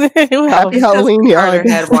I'm saying. Happy Halloween, y'all.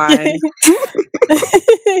 Had wine.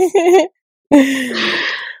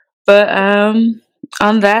 But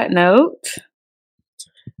on that note,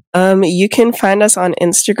 you can find us on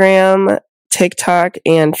Instagram, TikTok,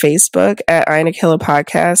 and Facebook at Ina Killa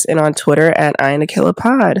Podcast, and on Twitter at Ina Killa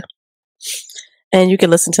Pod. And you can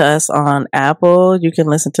listen to us on Apple. You can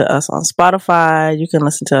listen to us on Spotify. You can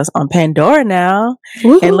listen to us on Pandora now.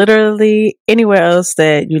 Woo-hoo. And literally anywhere else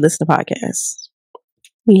that you listen to podcasts.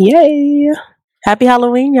 Yay. Happy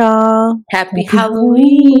Halloween, y'all. Happy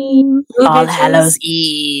Halloween. All Hallows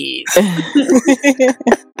Eve.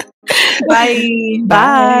 Bye.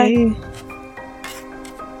 Bye.